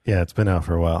 Yeah, it's been out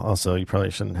for a while. Also, you probably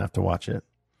shouldn't have to watch it.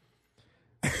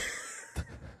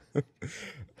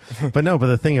 But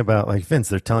the thing about like Vince,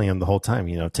 they're telling him the whole time,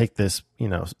 take this,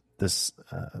 do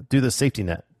the safety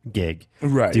net gig,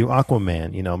 right? Do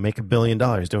Aquaman, make $1 billion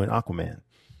doing Aquaman.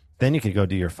 Then you could go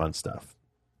do your fun stuff,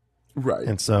 right?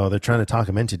 And so they're trying to talk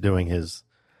him into doing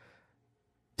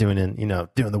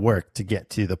the work to get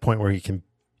to the point where he can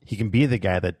be the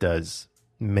guy that does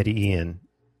Medellin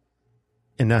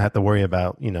and not have to worry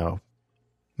about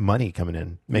money coming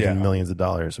in, making millions of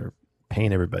dollars or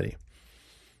paying everybody.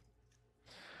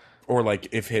 Or like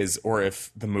if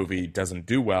the movie doesn't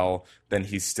do well, then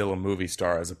he's still a movie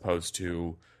star as opposed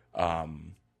to like,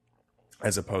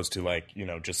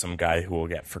 just some guy who will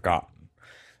get forgotten.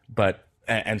 But,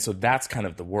 and so that's kind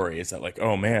of the worry, is that like,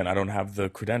 oh man, I don't have the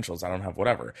credentials, I don't have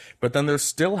whatever. But then they're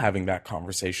still having that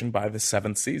conversation by the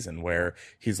 7th season where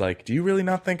he's like, do you really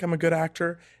not think I'm a good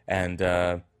actor? And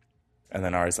then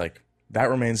Ari's like, that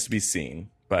remains to be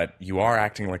seen, but you are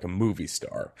acting like a movie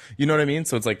star. You know what I mean?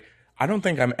 So it's like, I don't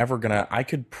think I'm ever I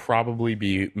could probably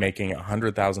be making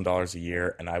 $100,000 a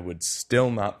year, and I would still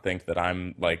not think that I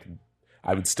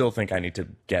would still think I need to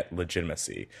get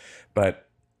legitimacy. But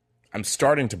I'm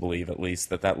starting to believe, at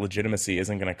least, that legitimacy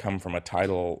isn't going to come from a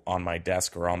title on my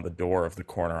desk or on the door of the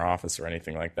corner office or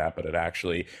anything like that, but it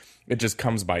just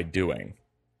comes by doing.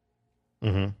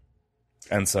 Mm-hmm.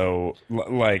 And so,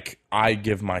 like, I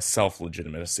give myself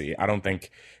legitimacy. I don't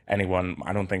think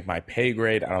my pay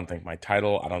grade, I don't think my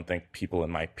title, I don't think people in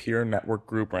my peer network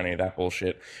group or any of that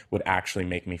bullshit would actually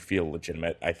make me feel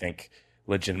legitimate. I think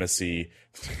legitimacy,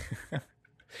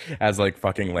 as like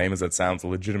fucking lame as it sounds,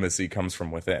 legitimacy comes from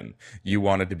within. You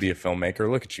wanted to be a filmmaker,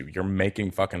 look at you. You're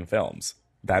making fucking films.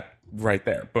 That right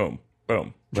there, boom,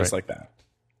 boom, just like that.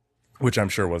 Which I'm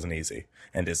sure wasn't easy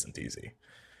and isn't easy.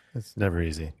 It's never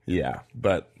easy. Yeah,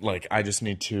 but like I just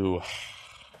need to.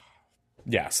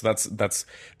 Yeah, so that's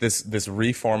this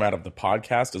reformat of the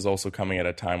podcast is also coming at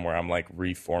a time where I'm like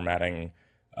reformatting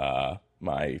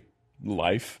my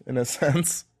life in a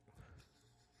sense.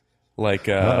 Like,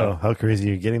 how crazy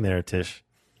are you getting there, Tish?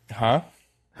 Huh?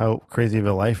 How crazy of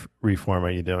a life reform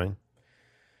are you doing?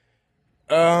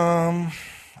 I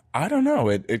don't know.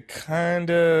 It kind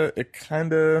of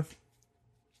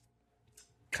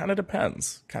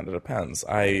depends.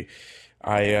 I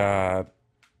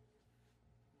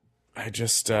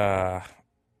just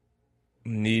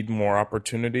need more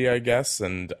opportunity, I guess,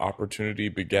 and opportunity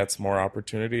begets more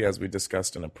opportunity, as we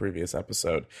discussed in a previous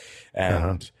episode.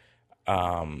 And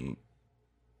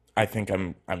I think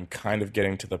I'm kind of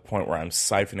getting to the point where I'm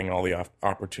siphoning all the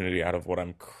opportunity out of what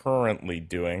I'm currently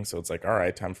doing. So it's like, all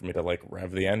right, time for me to like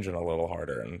rev the engine a little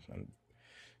harder and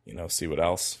see what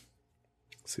else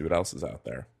is out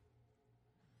there.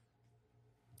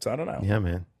 So I don't know. Yeah,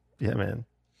 man. Yeah, man.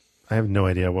 I have no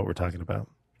idea what we're talking about.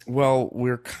 Well,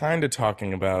 we're kind of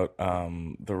talking about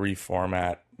the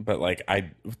reformat, but like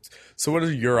so what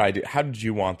is your idea? How did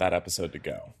you want that episode to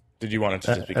go? Did you want it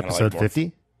to just be kind of like Episode more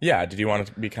 50? Yeah, did you want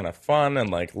it to be kind of fun and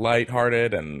like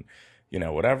lighthearted and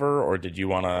whatever, or did you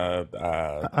want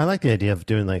to I like the idea of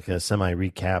doing like a semi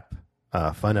recap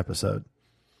fun episode.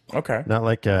 okay. Not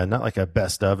like a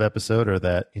best of episode, or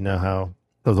that, how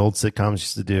those old sitcoms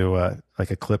used to do like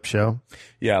a clip show.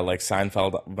 Yeah, like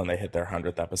Seinfeld when they hit their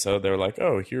 100th episode, they were like,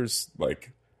 "Oh, here's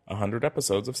like 100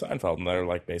 episodes of Seinfeld," and they're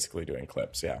like basically doing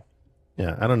clips. Yeah.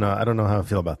 Yeah, I don't know how I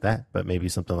feel about that, but maybe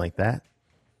something like that.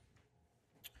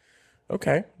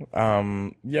 Okay.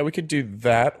 Yeah, we could do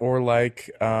that, or like,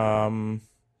 Or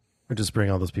just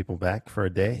bring all those people back for a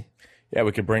day. yeah,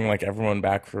 we could bring like everyone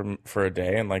back for a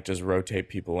day and like just rotate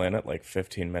people in at like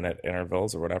 15-minute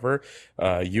intervals or whatever.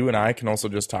 You and I can also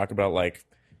just talk about like,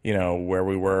 where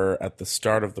we were at the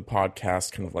start of the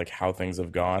podcast, kind of like how things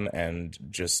have gone and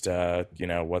just,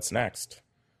 what's next.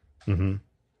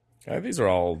 These are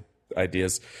all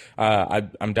ideas.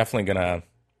 I'm definitely gonna,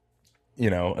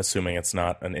 assuming it's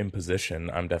not an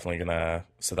imposition, I'm definitely gonna.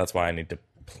 So that's why I need to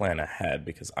plan ahead,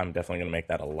 because I'm definitely gonna make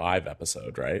that a live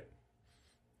episode, right?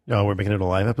 Oh, we're making it a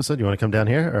live episode. You want to come down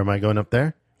here, or am I going up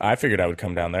there? I figured I would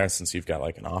come down there since you've got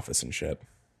like an office and shit.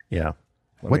 Yeah.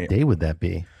 What day would that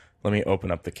be? Let me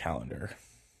open up the calendar.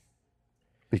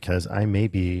 Because I may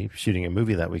be shooting a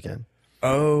movie that weekend.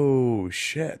 Oh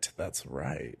shit, that's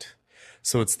right.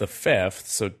 So it's the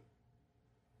 5th,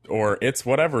 or it's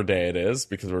whatever day it is,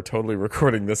 because we're totally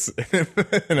recording this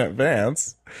in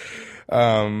advance.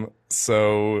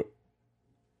 So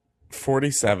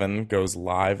 47 goes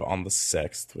live on the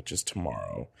 6th, which is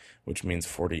tomorrow, which means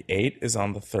 48 is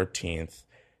on the 13th,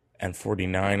 and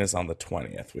 49 is on the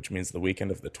 20th, which means the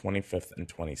weekend of the 25th and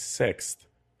 26th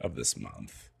of this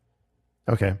month.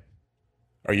 Okay.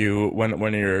 Are you, when are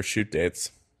your shoot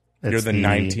dates? You're It's the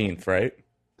 19th, right?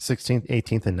 16th,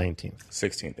 18th, and 19th.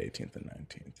 16th, 18th, and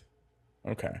 19th.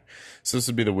 Okay. So this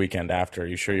would be the weekend after. Are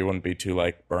you sure you wouldn't be too,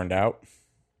 like, burned out?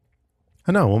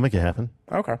 Oh, no, we'll make it happen.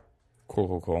 Okay.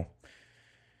 Cool.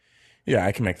 Yeah,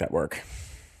 I can make that work.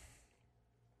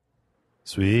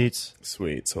 Sweet.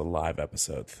 So a live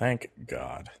episode. Thank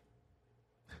God.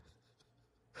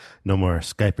 No more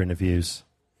Skype interviews.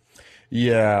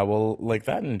 Yeah, well, like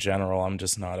that in general, I'm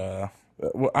just not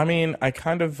I mean, I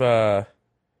kind of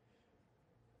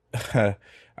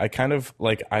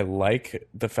like I like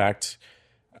the fact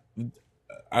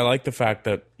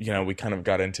that, we kind of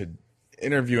got into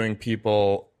interviewing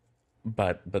people,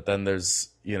 but then there's,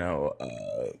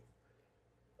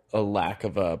 a lack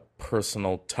of a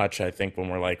personal touch, I think, when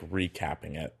we're like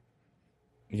recapping it.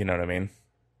 You know what I mean?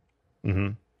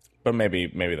 Mm-hmm. But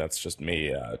maybe that's just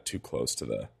me too close to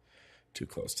the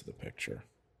picture.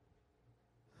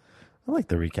 I like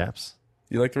the recaps.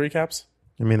 You like the recaps?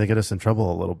 I mean, they get us in trouble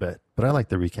a little bit, but I like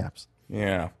the recaps.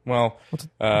 Yeah. Well, We'll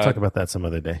talk about that some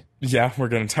other day. yeah, we're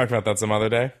going to talk about that some other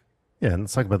day. Yeah,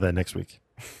 let's talk about that next week.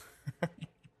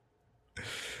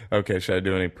 Okay, should I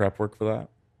do any prep work for that?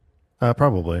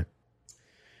 Probably.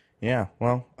 Yeah.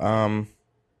 Well,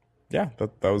 yeah,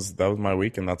 that was my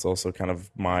week, and that's also kind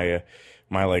of my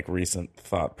like recent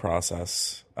thought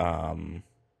process. And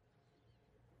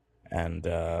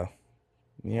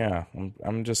yeah,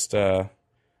 I'm just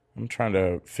I'm trying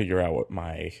to figure out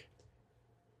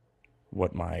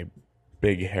what my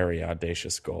big, hairy,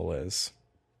 audacious goal is.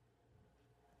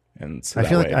 And so I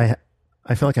feel like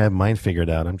I feel like I have mine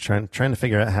figured out. I'm trying to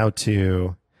figure out how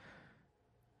to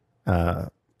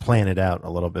plan it out a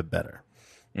little bit better.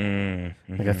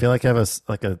 Mm-hmm. Like I feel like I have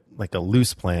a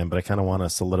loose plan, but I kind of want to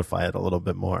solidify it a little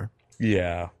bit more.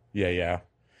 Yeah. Yeah,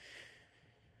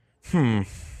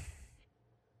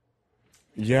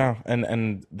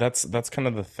 and that's kind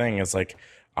of the thing, is like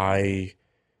I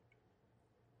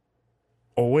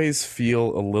always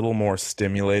feel a little more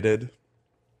stimulated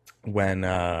when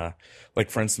like,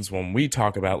 for instance, when we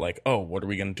talk about like, oh, what are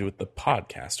we going to do with the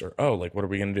podcast, or oh, like, what are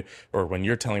we going to do, or when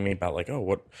you're telling me about like, oh,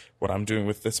 what I'm doing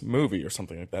with this movie or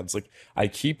something like that. It's like I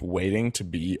keep waiting to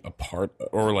be a part,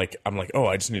 or like I'm like, oh,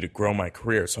 I just need to grow my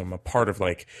career, so I'm a part of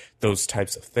like those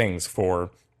types of things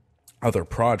for other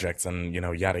projects and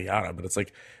yada yada. But it's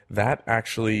like that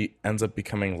actually ends up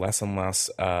becoming less and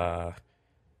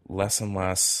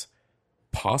less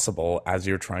possible as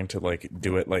you're trying to like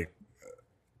do it. Like,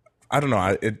 I don't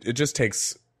know, it just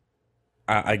takes,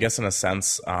 I guess in a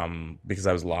sense, because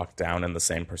I was locked down in the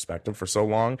same perspective for so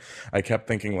long, I kept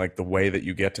thinking like the way that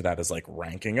you get to that is like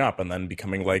ranking up and then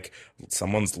becoming like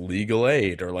someone's legal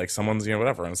aid or like someone's, you know,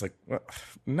 whatever. And it's like, well,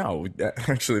 no,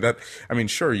 actually I mean,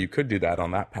 sure, you could do that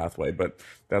on that pathway, but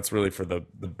that's really for the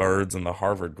birds and the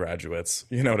Harvard graduates.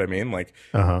 You know what I mean? Like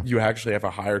you actually have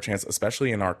a higher chance,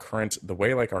 especially in our current, the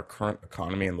way like our current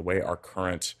economy and the way our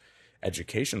current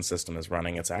education system is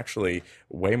running, it's actually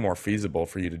way more feasible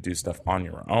for you to do stuff on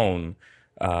your own,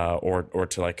 or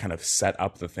to like kind of set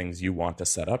up the things you want to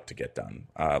set up to get done.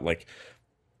 Like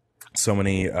so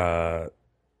many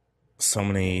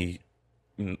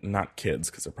not kids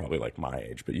because they're probably like my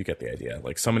age, but you get the idea.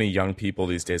 Like so many young people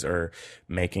these days are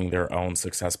making their own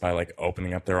success by like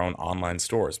opening up their own online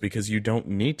stores because you don't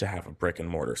need to have a brick and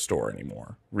mortar store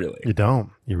anymore, really.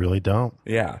 You really don't.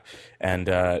 Yeah. And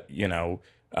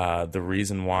the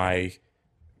reason why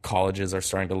colleges are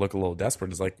starting to look a little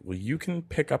desperate is like, well, you can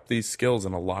pick up these skills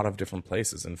in a lot of different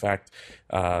places. In fact,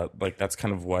 like that's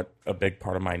kind of what a big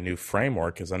part of my new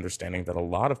framework is, understanding that a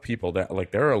lot of people that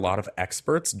like, there are a lot of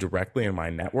experts directly in my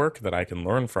network that I can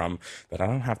learn from that I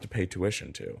don't have to pay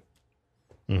tuition to.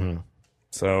 Mm-hmm.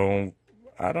 So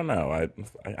I don't know.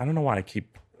 I don't know why I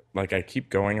keep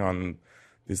going on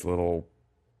these little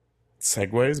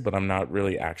segues, but I'm not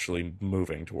really actually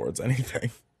moving towards anything.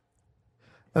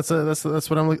 That's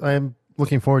what I'm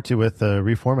looking forward to with the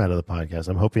reformat of the podcast.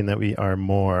 I'm hoping that we are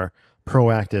more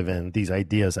proactive in these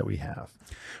ideas that we have.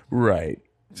 Right.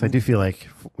 So I do feel like,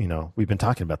 you know, we've been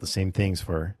talking about the same things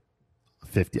for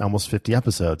almost 50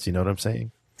 episodes. You know what I'm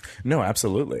saying? No,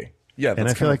 absolutely. Yeah. And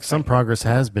I feel like some progress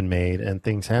has been made and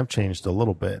things have changed a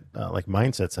little bit. Like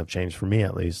mindsets have changed for me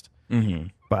at least. Mm-hmm.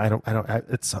 But I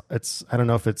don't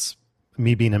know if it's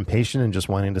me being impatient and just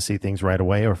wanting to see things right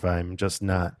away, or if I'm just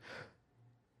not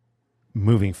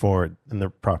moving forward in the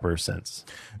proper sense.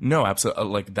 No, absolutely.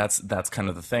 Like that's kind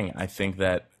of the thing. I think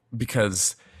that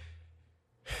because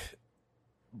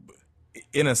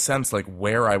in a sense, like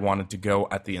where I wanted to go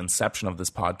at the inception of this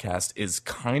podcast is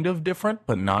kind of different,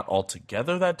 but not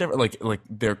altogether that different. Like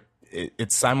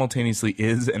it simultaneously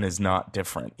is and is not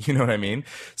different. You know what I mean?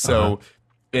 So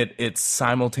it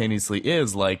simultaneously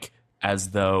is like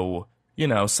as though, you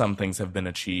know, some things have been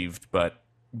achieved, but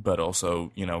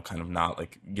also, you know, kind of not,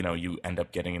 like, you know, you end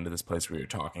up getting into this place where you're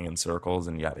talking in circles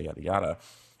and yada, yada, yada.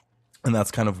 And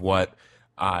that's kind of what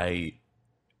I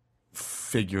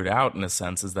figured out in a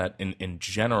sense, is that in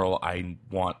general, I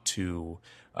want to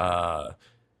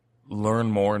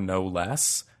learn more, know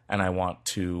less, and I want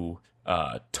to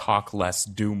talk less,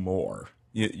 do more.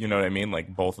 You know what I mean?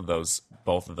 Like both of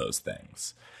those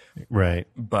things. Right.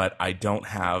 But I don't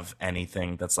have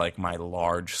anything that's like my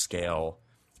large scale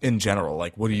in general.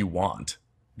 Like, what do you want?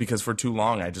 Because for too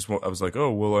long, I was like,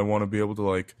 oh, well, I want to be able to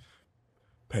like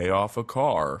pay off a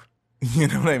car. You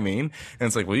know what I mean? And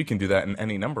it's like, well, you can do that in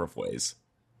any number of ways.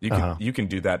 You can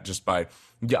do that just by,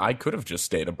 I could have just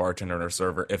stayed a bartender and a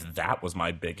server if that was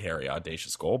my big, hairy,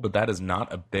 audacious goal, but that is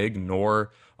not a big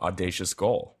nor audacious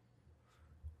goal.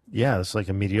 Yeah, it's like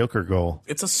a mediocre goal.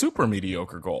 It's a super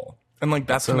mediocre goal. And like,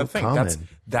 that's the thing. Common.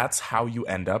 That's how you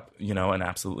end up, you know, and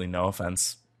absolutely no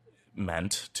offense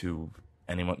meant to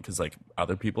anyone, because like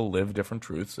other people live different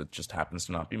truths. It just happens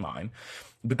to not be mine.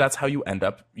 But that's how you end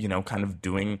up, you know, kind of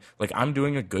doing, like, I'm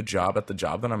doing a good job at the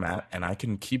job that I'm at, and I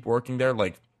can keep working there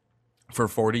like for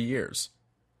 40 years.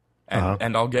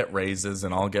 And I'll get raises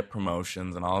and I'll get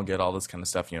promotions and I'll get all this kind of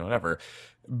stuff, you know, whatever.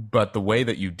 But the way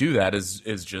that you do that is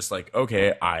just like,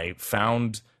 okay, I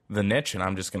found the niche and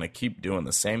I'm just going to keep doing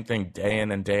the same thing day in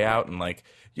and day out. And like,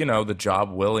 you know, the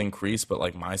job will increase, but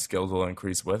like my skills will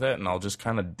increase with it. And I'll just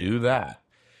kind of do that.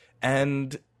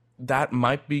 And that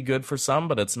might be good for some,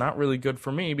 but it's not really good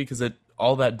for me, because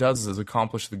all that does is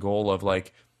accomplish the goal of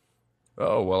like,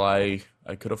 oh, well, I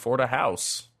could afford a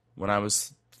house when I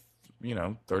was, you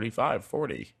know, 35,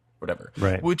 40, whatever,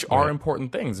 right, which are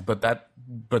important things, but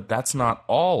that's not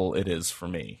all it is for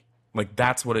me. Like,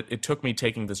 that's what it took me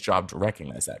taking this job to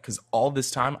recognize that, because all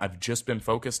this time I've just been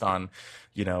focused on,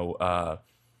 you know,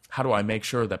 how do I make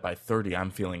sure that by 30 I'm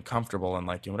feeling comfortable and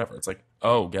like, you know, whatever. It's like,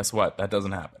 oh, guess what? That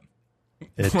doesn't happen.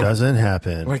 It doesn't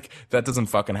happen. Like, that doesn't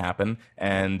fucking happen.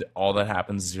 And all that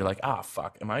happens is you're like,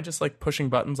 fuck, am I just like pushing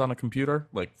buttons on a computer?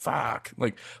 Like, fuck.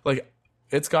 Like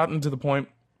it's gotten to the point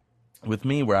with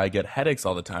me where I get headaches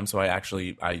all the time. So I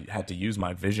had to use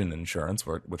my vision insurance,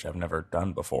 which I've never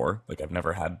done before. Like, I've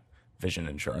never had vision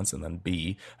insurance. And then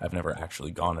B, I've never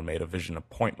actually gone and made a vision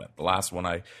appointment. The last one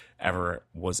I ever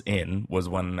was in was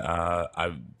when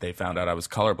they found out I was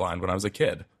colorblind when I was a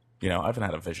kid. You know, I haven't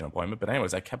had a vision appointment, but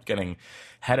anyways, I kept getting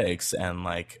headaches, and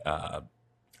like,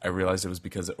 I realized it was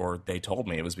because, or they told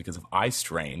me it was because of eye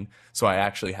strain. So I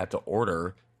actually had to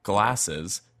order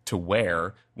glasses to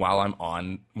wear when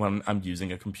I'm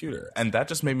using a computer. And that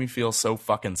just made me feel so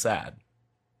fucking sad.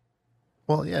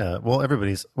 Well, yeah. Well,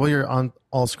 you're on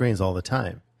all screens all the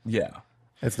time. Yeah.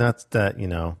 It's not that,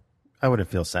 I wouldn't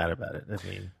feel sad about it. I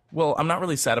mean, Well, I'm not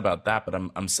really sad about that, but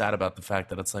I'm sad about the fact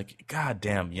that it's like, God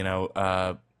damn,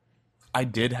 I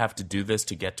did have to do this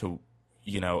to get to,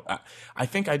 I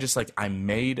think I just I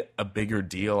made a bigger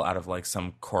deal out of like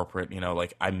some corporate,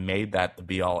 I made that the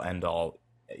be all end all,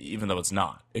 even though it's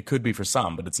not. It could be for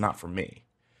some, but it's not for me.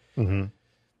 mm-hmm.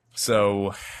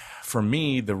 So for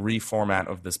me, the reformat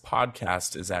of this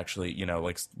podcast is actually,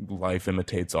 life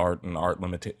imitates art and art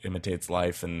imitates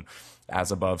life, and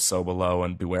as above, so below,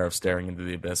 and beware of staring into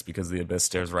the abyss because the abyss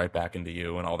stares right back into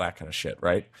you, and all that kind of shit,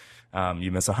 right?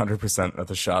 You miss 100% of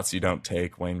the shots you don't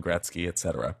take, Wayne Gretzky,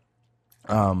 etc.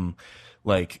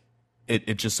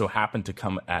 It just so happened to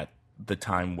come at the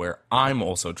time where I'm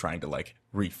also trying to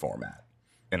reformat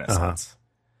in a sense.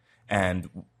 And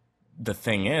the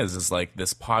thing is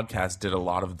this podcast did a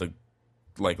lot of the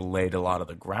laid a lot of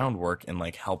the groundwork in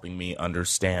helping me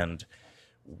understand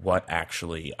what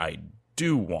actually I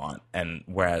do want, and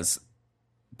whereas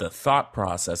the thought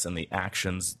process and the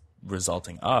actions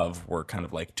resulting of were kind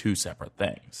of two separate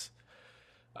things.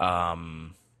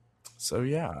 So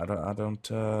yeah,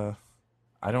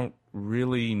 I don't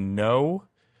really know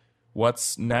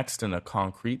what's next in a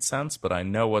concrete sense, but I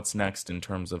know what's next in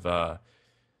terms of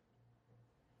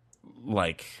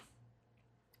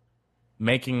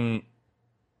making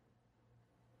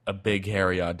a big,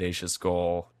 hairy, audacious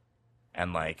goal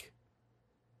and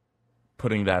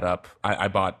putting that up. I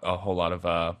bought a whole lot of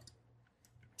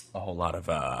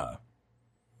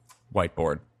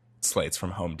whiteboard slates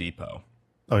from Home Depot.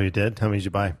 Oh, you did? How many did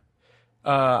you buy?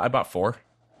 I bought 4.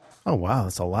 Oh, wow.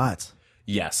 That's a lot.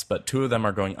 Yes, but 2 of them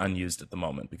are going unused at the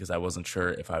moment because I wasn't sure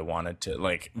if I wanted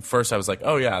to. First I was like,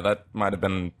 oh yeah, that might have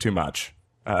been too much.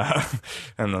 And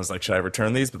I was like, should I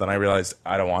return these? But then I realized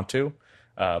I don't want to.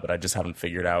 But I just haven't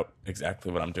figured out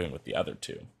exactly what I'm doing with the other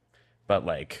 2. But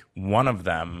one of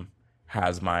them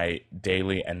has my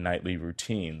daily and nightly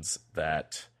routines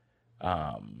that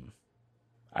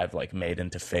I've made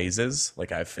into phases.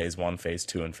 I have phase 1, phase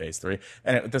 2, and phase 3.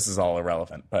 And this is all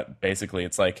irrelevant, but basically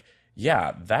it's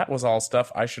yeah, that was all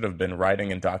stuff I should have been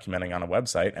writing and documenting on a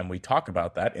website, and we talk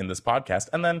about that in this podcast,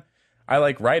 and then I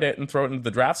write it and throw it into the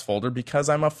drafts folder because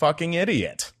I'm a fucking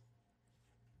idiot.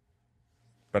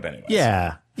 But anyways.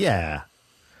 Yeah.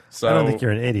 So I don't think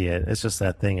you're an idiot. It's just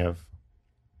that thing of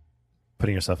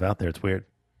putting yourself out there. It's weird.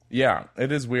 Yeah,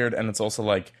 it is weird, and it's also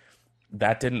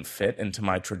that didn't fit into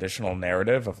my traditional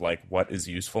narrative of what is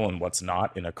useful and what's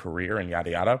not in a career and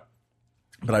yada yada.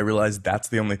 But I realized that's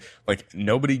the only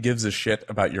nobody gives a shit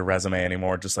about your resume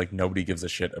anymore, just nobody gives a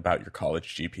shit about your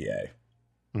college GPA.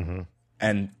 Mm-hmm.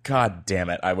 And god damn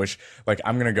it, I wish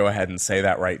I'm gonna go ahead and say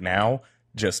that right now,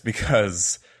 just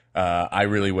because I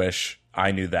really wish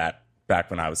I knew that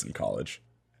back when I was in college,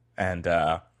 and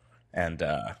I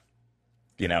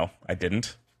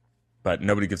didn't. But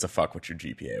nobody gives a fuck what your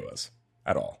GPA was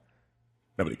at all.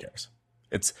 Nobody cares.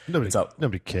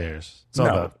 Nobody cares. It's all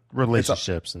about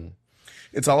relationships and.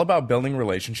 It's all about building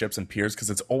relationships and peers because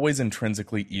it's always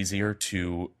intrinsically easier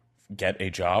to get a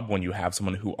job when you have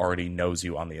someone who already knows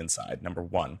you on the inside, number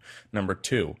 1. Number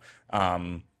 2,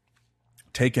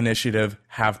 take initiative,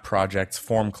 have projects,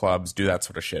 form clubs, do that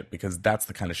sort of shit because that's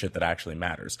the kind of shit that actually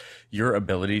matters. Your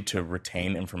ability to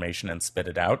retain information and spit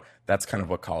it out, that's kind of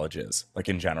what college is,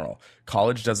 in general.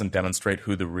 College doesn't demonstrate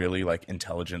who the really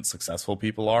intelligent, successful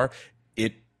people are.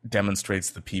 It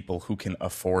demonstrates the people who can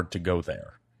afford to go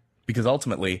there. Because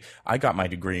ultimately, I got my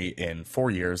degree in 4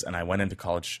 years, and I went into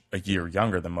college a year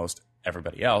younger than most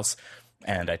everybody else,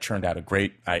 and I churned out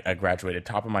I graduated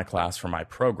top of my class for my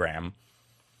program.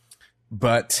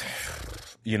 But,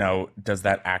 does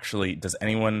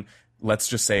anyone, let's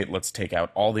just say, let's take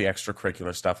out all the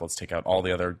extracurricular stuff, let's take out all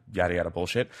the other yada yada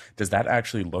bullshit. Does that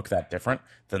actually look that different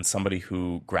than somebody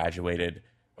who graduated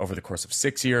over the course of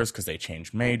 6 years because they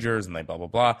changed majors and they blah, blah,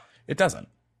 blah? It doesn't.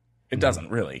 It doesn't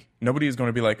really. Nobody is going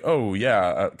to be like, oh,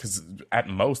 yeah, because at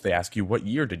most they ask you, what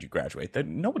year did you graduate?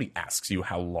 Nobody asks you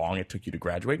how long it took you to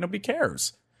graduate. Nobody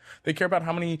cares. They care about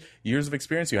how many years of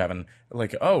experience you have. And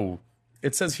oh,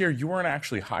 it says here you weren't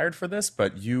actually hired for this,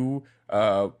 but you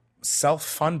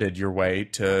self-funded your way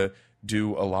to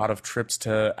do a lot of trips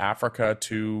to Africa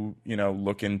to,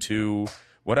 look into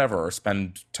whatever, or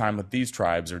spend time with these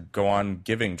tribes, or go on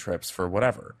giving trips for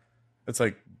whatever. It's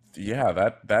yeah,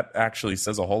 that actually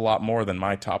says a whole lot more than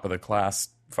my top of the class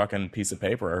fucking piece of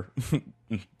paper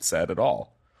said at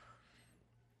all.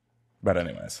 But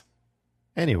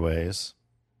anyways,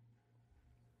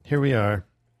 here we are.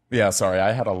 Yeah, sorry,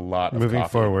 I had a lot of moving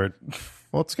coffee. forward.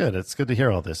 Well, it's good. It's good to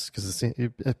hear all this because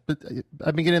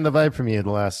I've been getting the vibe from you the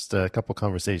last couple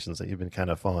conversations that you've been kind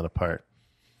of falling apart.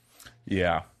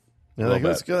 Yeah. You're like,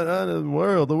 what's going on in the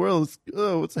world? The world is,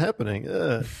 what's happening?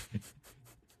 And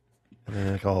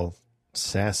then like all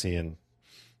sassy and...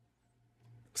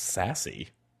 Sassy?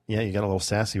 Yeah, you got a little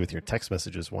sassy with your text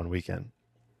messages one weekend.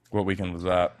 What weekend was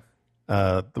that?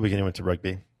 The weekend you went to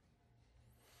rugby.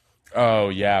 Oh,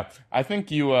 yeah. I think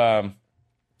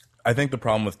the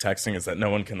problem with texting is that no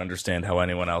one can understand how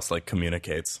anyone else like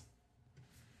communicates.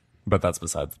 But that's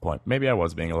beside the point. Maybe I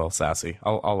was being a little sassy.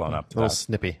 I'll own up to that. A little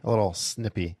snippy. A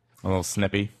little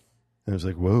snippy. And it was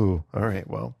like, whoa, all right,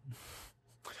 well,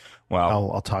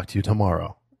 I'll talk to you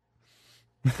tomorrow.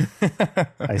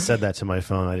 I said that to my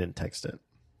phone. I didn't text it.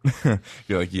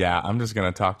 You're like, yeah, I'm just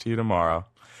going to talk to you tomorrow.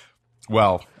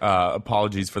 Well,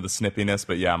 apologies for the snippiness,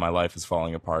 but yeah, my life is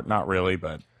falling apart. Not really,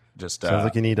 but just... Sounds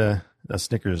like you need a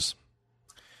Snickers.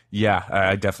 Yeah,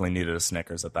 I definitely needed a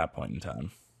Snickers at that point in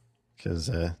time. Because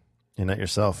you're not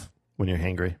yourself when you're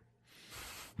hangry.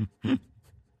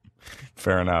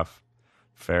 Fair enough.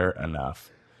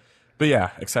 But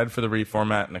yeah, excited for the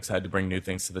reformat and excited to bring new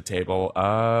things to the table.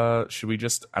 Should we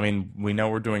just... I mean, we know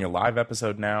we're doing a live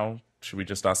episode now. Should we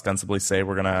just ostensibly say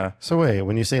we're going to... So wait,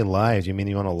 when you say live, you mean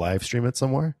you want to live stream it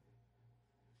somewhere?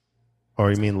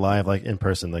 Or you mean live like in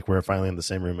person, like we're finally in the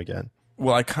same room again?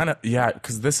 Well, I kind of... Yeah,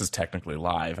 because this is technically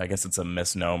live. I guess it's a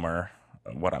misnomer,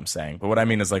 what I'm saying. But what I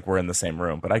mean is like we're in the same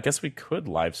room. But I guess we could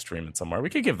live stream it somewhere. We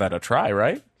could give that a try,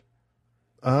 right?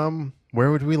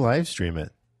 Where would we live stream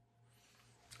it?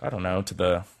 I don't know, to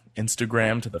the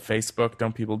Instagram, to the Facebook.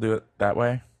 Don't people do it that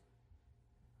way?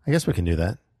 I guess we can do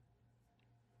that.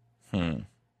 We'll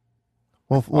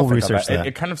research that.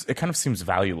 It kind of seems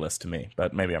valueless to me,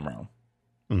 but maybe I'm wrong.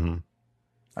 Mm-hmm.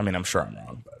 I mean, I'm sure I'm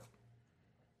wrong, but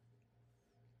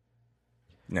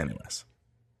anyways,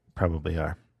 probably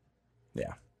are.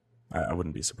 Yeah, I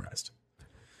wouldn't be surprised.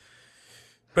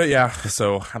 But yeah,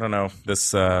 so I don't know.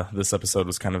 This episode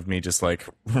was kind of me just like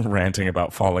ranting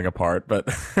about falling apart, but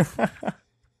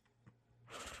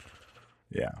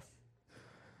yeah.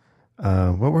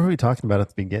 What were we talking about at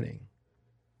the beginning?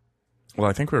 Well,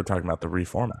 I think we were talking about the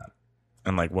reformat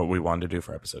and like what we wanted to do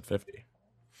for episode 50.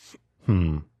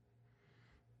 I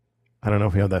don't know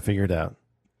if we have that figured out.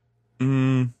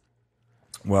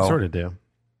 Well, sort of do.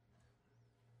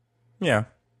 Yeah,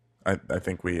 I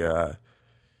think we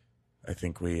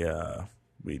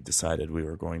decided we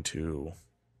were going to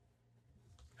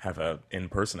have a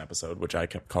in-person episode, which I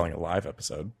kept calling a live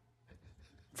episode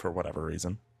for whatever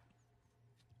reason.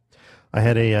 I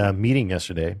had a meeting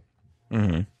yesterday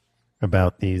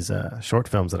about these short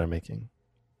films that I'm making.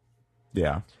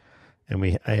 Yeah,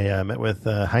 and I met with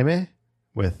Jaime,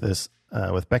 with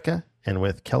Becca, and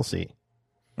with Kelsey.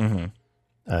 Two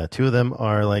of them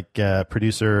are like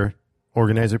producer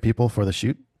organizer people for the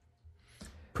shoot.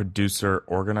 Producer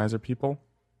organizer people?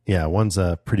 Yeah, one's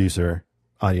a producer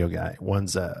audio guy.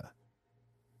 One's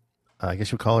I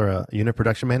guess you would call her a unit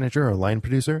production manager or line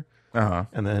producer.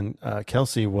 And then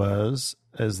Kelsey was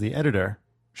as the editor.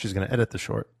 She's going to edit the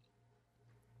short.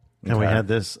 And we had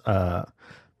this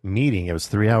meeting. It was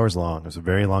 3 hours long. It was a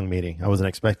very long meeting. I wasn't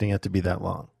expecting it to be that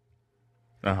long.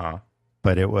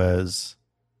 But it was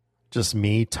just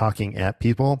me talking at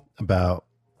people about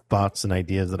thoughts and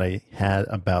ideas that I had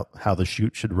about how the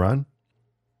shoot should run.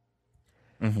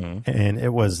 And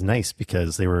it was nice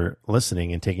because they were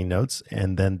listening and taking notes,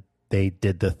 and then they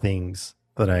did the things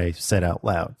that I said out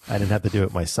loud. I didn't have to do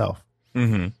it myself.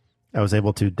 I was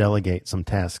able to delegate some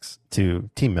tasks to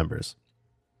team members.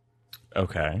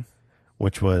 Okay.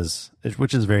 Which is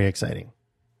very exciting.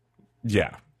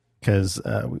 Yeah. Because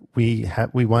I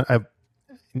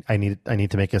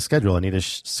need to make a schedule. I need to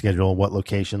schedule what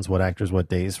locations, what actors, what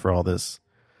days for all this,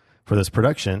 for this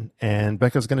production. And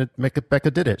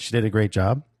Becca did it. She did a great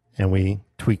job, and we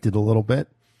tweaked it a little bit.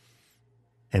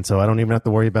 And so I don't even have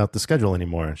to worry about the schedule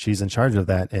anymore. She's in charge of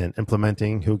that and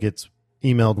implementing who gets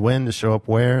emailed when to show up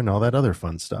where and all that other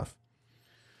fun stuff.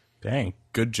 Dang,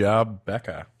 good job,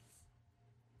 Becca.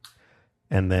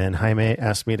 And then Jaime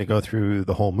asked me to go through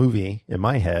the whole movie in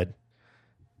my head,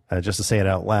 just to say it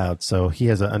out loud. So he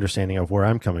has an understanding of where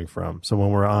I'm coming from. So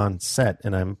when we're on set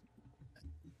and I'm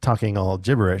talking all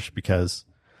gibberish, because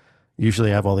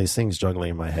usually I have all these things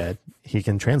juggling in my head, he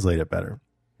can translate it better.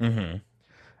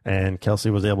 And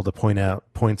Kelsey was able to point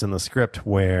out points in the script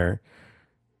where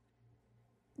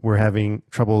we're having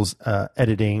troubles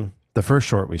editing the first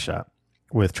short we shot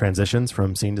with transitions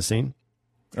from scene to scene.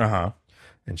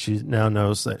 And she now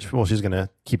knows that, she's going to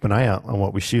keep an eye out on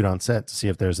what we shoot on set to see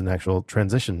if there's an actual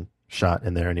transition shot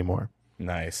in there anymore.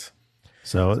 Nice.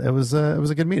 So it was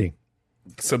a good meeting.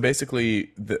 So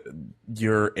basically,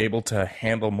 you're able to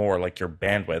handle more, like your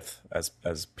bandwidth,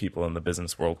 as people in the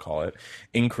business world call it,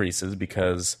 increases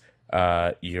because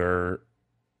you're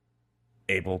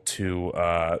able to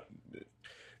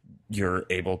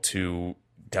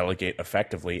delegate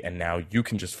effectively, and now you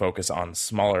can just focus on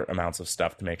smaller amounts of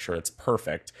stuff to make sure it's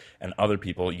perfect, and other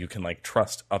people, you can like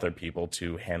trust other people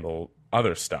to handle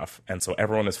other stuff, and so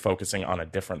everyone is focusing on a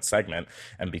different segment,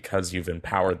 and because you've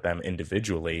empowered them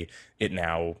individually, it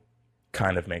now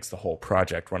kind of makes the whole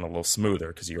project run a little smoother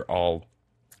because you're all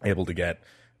able to get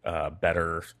a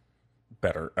better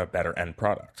end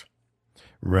product.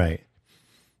 Right.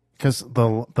 Because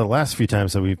the last few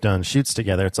times that we've done shoots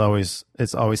together, it's always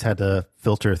had to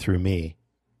filter through me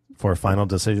for final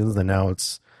decisions, and now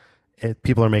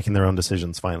people are making their own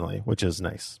decisions finally, which is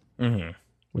nice. Mm-hmm.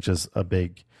 Which is a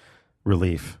big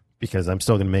relief because I'm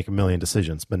still going to make a million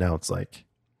decisions, but now it's like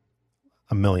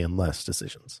a million less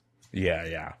decisions.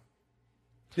 Yeah,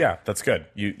 that's good.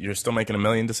 You're still making a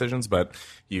million decisions, but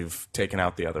you've taken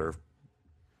out the other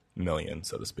million,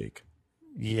 so to speak.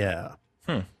 Yeah.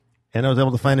 And I was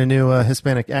able to find a new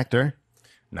Hispanic actor.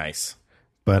 Nice.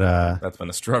 But that's been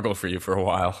a struggle for you for a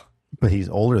while. But he's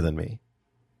older than me.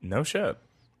 No shit.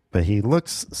 But he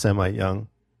looks semi-young.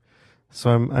 So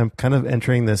I'm kind of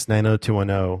entering this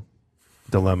 90210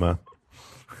 dilemma.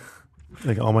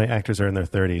 Like all my actors are in their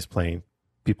 30s playing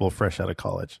people fresh out of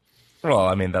college. Well,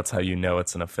 I mean, that's how you know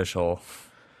it's an official,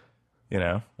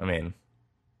 I mean,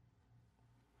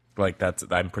 like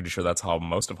I'm pretty sure that's how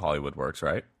most of Hollywood works,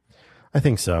 right? I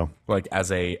think so. Like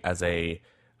as a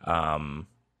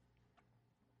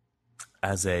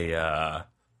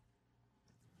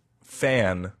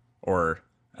fan, or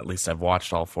at least I've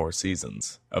watched all 4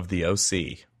 seasons of The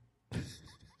OC,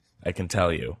 I can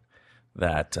tell you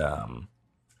that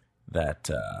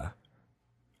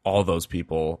all those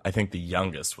people, I think the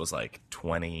youngest was like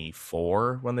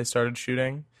 24 when they started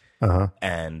shooting,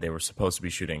 and they were supposed to be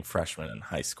shooting freshmen in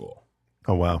high school.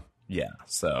 Oh, wow. Yeah,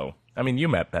 so, I mean, you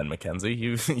met Ben McKenzie.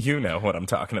 You know what I'm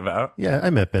talking about. Yeah, I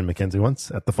met Ben McKenzie once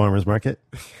at the farmer's market.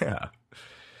 Yeah.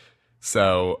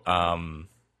 So,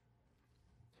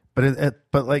 but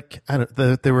like, I don't,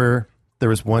 there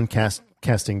was one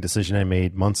casting decision I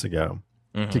made months ago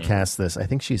to cast this. I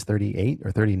think she's 38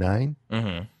 or 39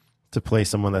 to play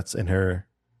someone that's in her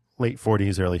late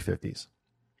 40s, early 50s.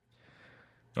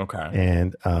 Okay.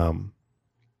 And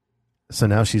so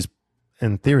now she's,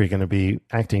 in theory, going to be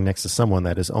acting next to someone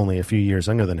that is only a few years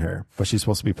younger than her, but she's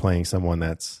supposed to be playing someone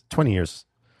that's 20 years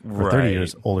or 30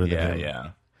 years older than him. Yeah.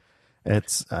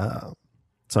 It's so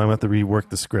I'm going to have to rework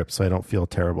the script so I don't feel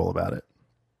terrible about it.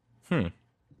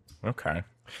 Okay.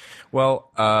 Well,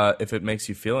 if it makes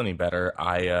you feel any better,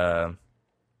 I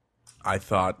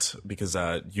thought, because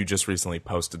you just recently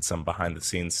posted some behind the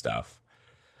scenes stuff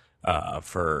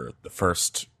for the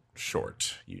first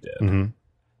short you did.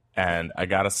 And I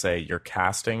gotta say, your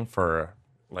casting for,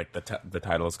 like, the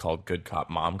title is called Good Cop,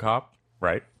 Mom Cop,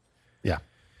 right? Yeah.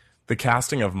 The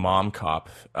casting of Mom Cop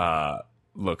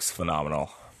looks phenomenal.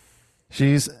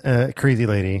 She's a crazy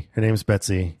lady. Her name's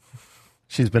Betsy.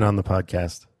 She's been on the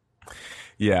podcast.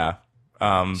 Yeah.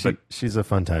 But she's a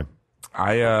fun time.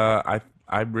 I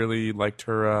really liked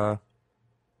her.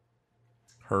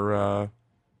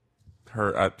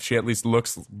 She at least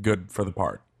looks good for the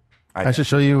part. I should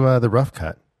show you the rough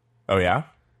cut. Oh, yeah?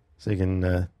 So you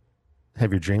can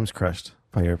have your dreams crushed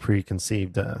by your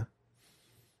preconceived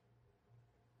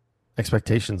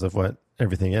expectations of what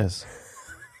everything is.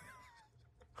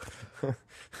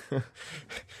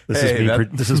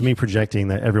 This is me projecting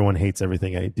that everyone hates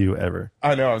everything I do ever.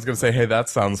 I know. I was going to say, hey, that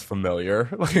sounds familiar.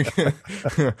 Like,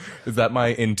 is that my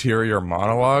interior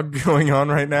monologue going on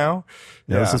right now?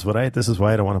 Yeah. This is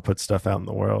why I don't want to put stuff out in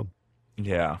the world.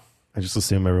 Yeah. I just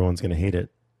assume everyone's going to hate it.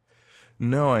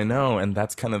 No, I know. And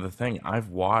that's kind of the thing. I've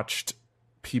watched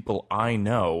people I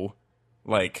know,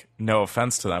 like, no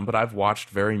offense to them, but I've watched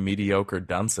very mediocre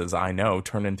dunces I know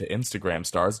turn into Instagram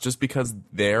stars just because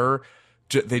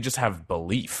they just have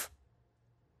belief.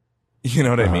 You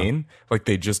know what I mean? Like,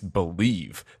 they just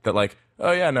believe that, like,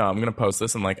 oh yeah, no, I'm going to post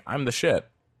this and, like, I'm the shit.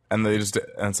 And and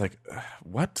it's like,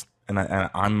 what? And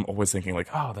I'm always thinking, like,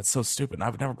 oh, that's so stupid. And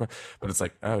I would never, but it's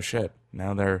like, oh shit.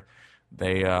 Now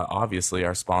they obviously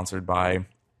are sponsored by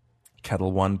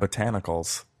Kettle One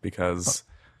Botanicals because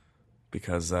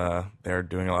they're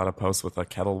doing a lot of posts with a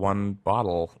Kettle One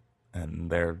bottle and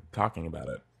they're talking about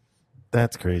it.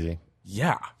 That's crazy.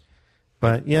 Yeah.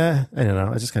 But yeah, I don't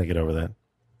know. I just kind of get over that.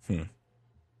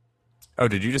 Oh,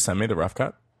 did you just send me the rough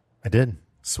cut? I did.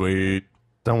 Sweet.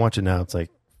 Don't watch it now. It's like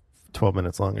 12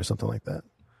 minutes long or something like that.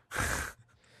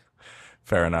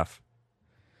 Fair enough.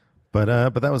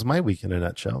 But that was my week in a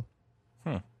nutshell.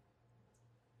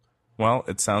 Well,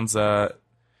 it sounds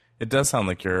it does sound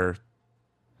like you're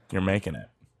making it.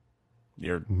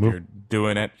 You're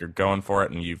doing it, you're going for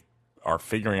it, and you are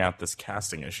figuring out this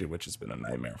casting issue, which has been a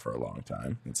nightmare for a long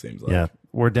time, it seems like. Yeah.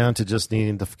 We're down to just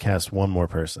needing to cast one more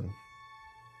person.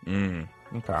 Okay.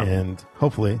 And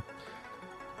hopefully,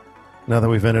 now that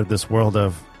we've entered this world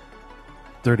of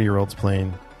 30-year-olds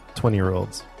playing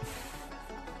 20-year-olds,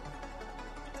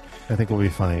 I think we'll be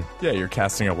fine. Yeah, you're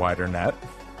casting a wider net.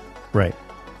 Right.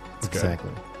 That's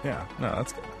exactly. Good. Yeah, no,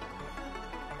 that's good.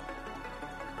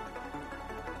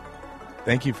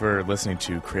 Thank you for listening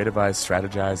to Creativize,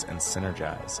 Strategize, and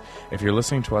Synergize. If you're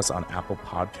listening to us on Apple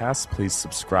Podcasts, please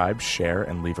subscribe, share,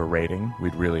 and leave a rating.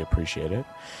 We'd really appreciate it.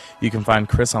 You can find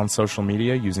Chris on social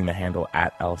media using the handle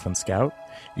 @ElephantScout.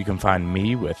 You can find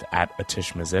me with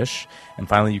 @AtishMazish. And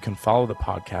finally, you can follow the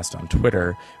podcast on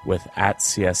Twitter with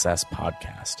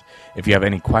 @CSSPodcast. If you have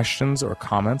any questions or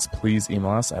comments, please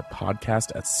email us at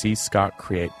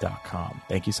podcast@cscottcreate.com.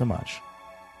 Thank you so much.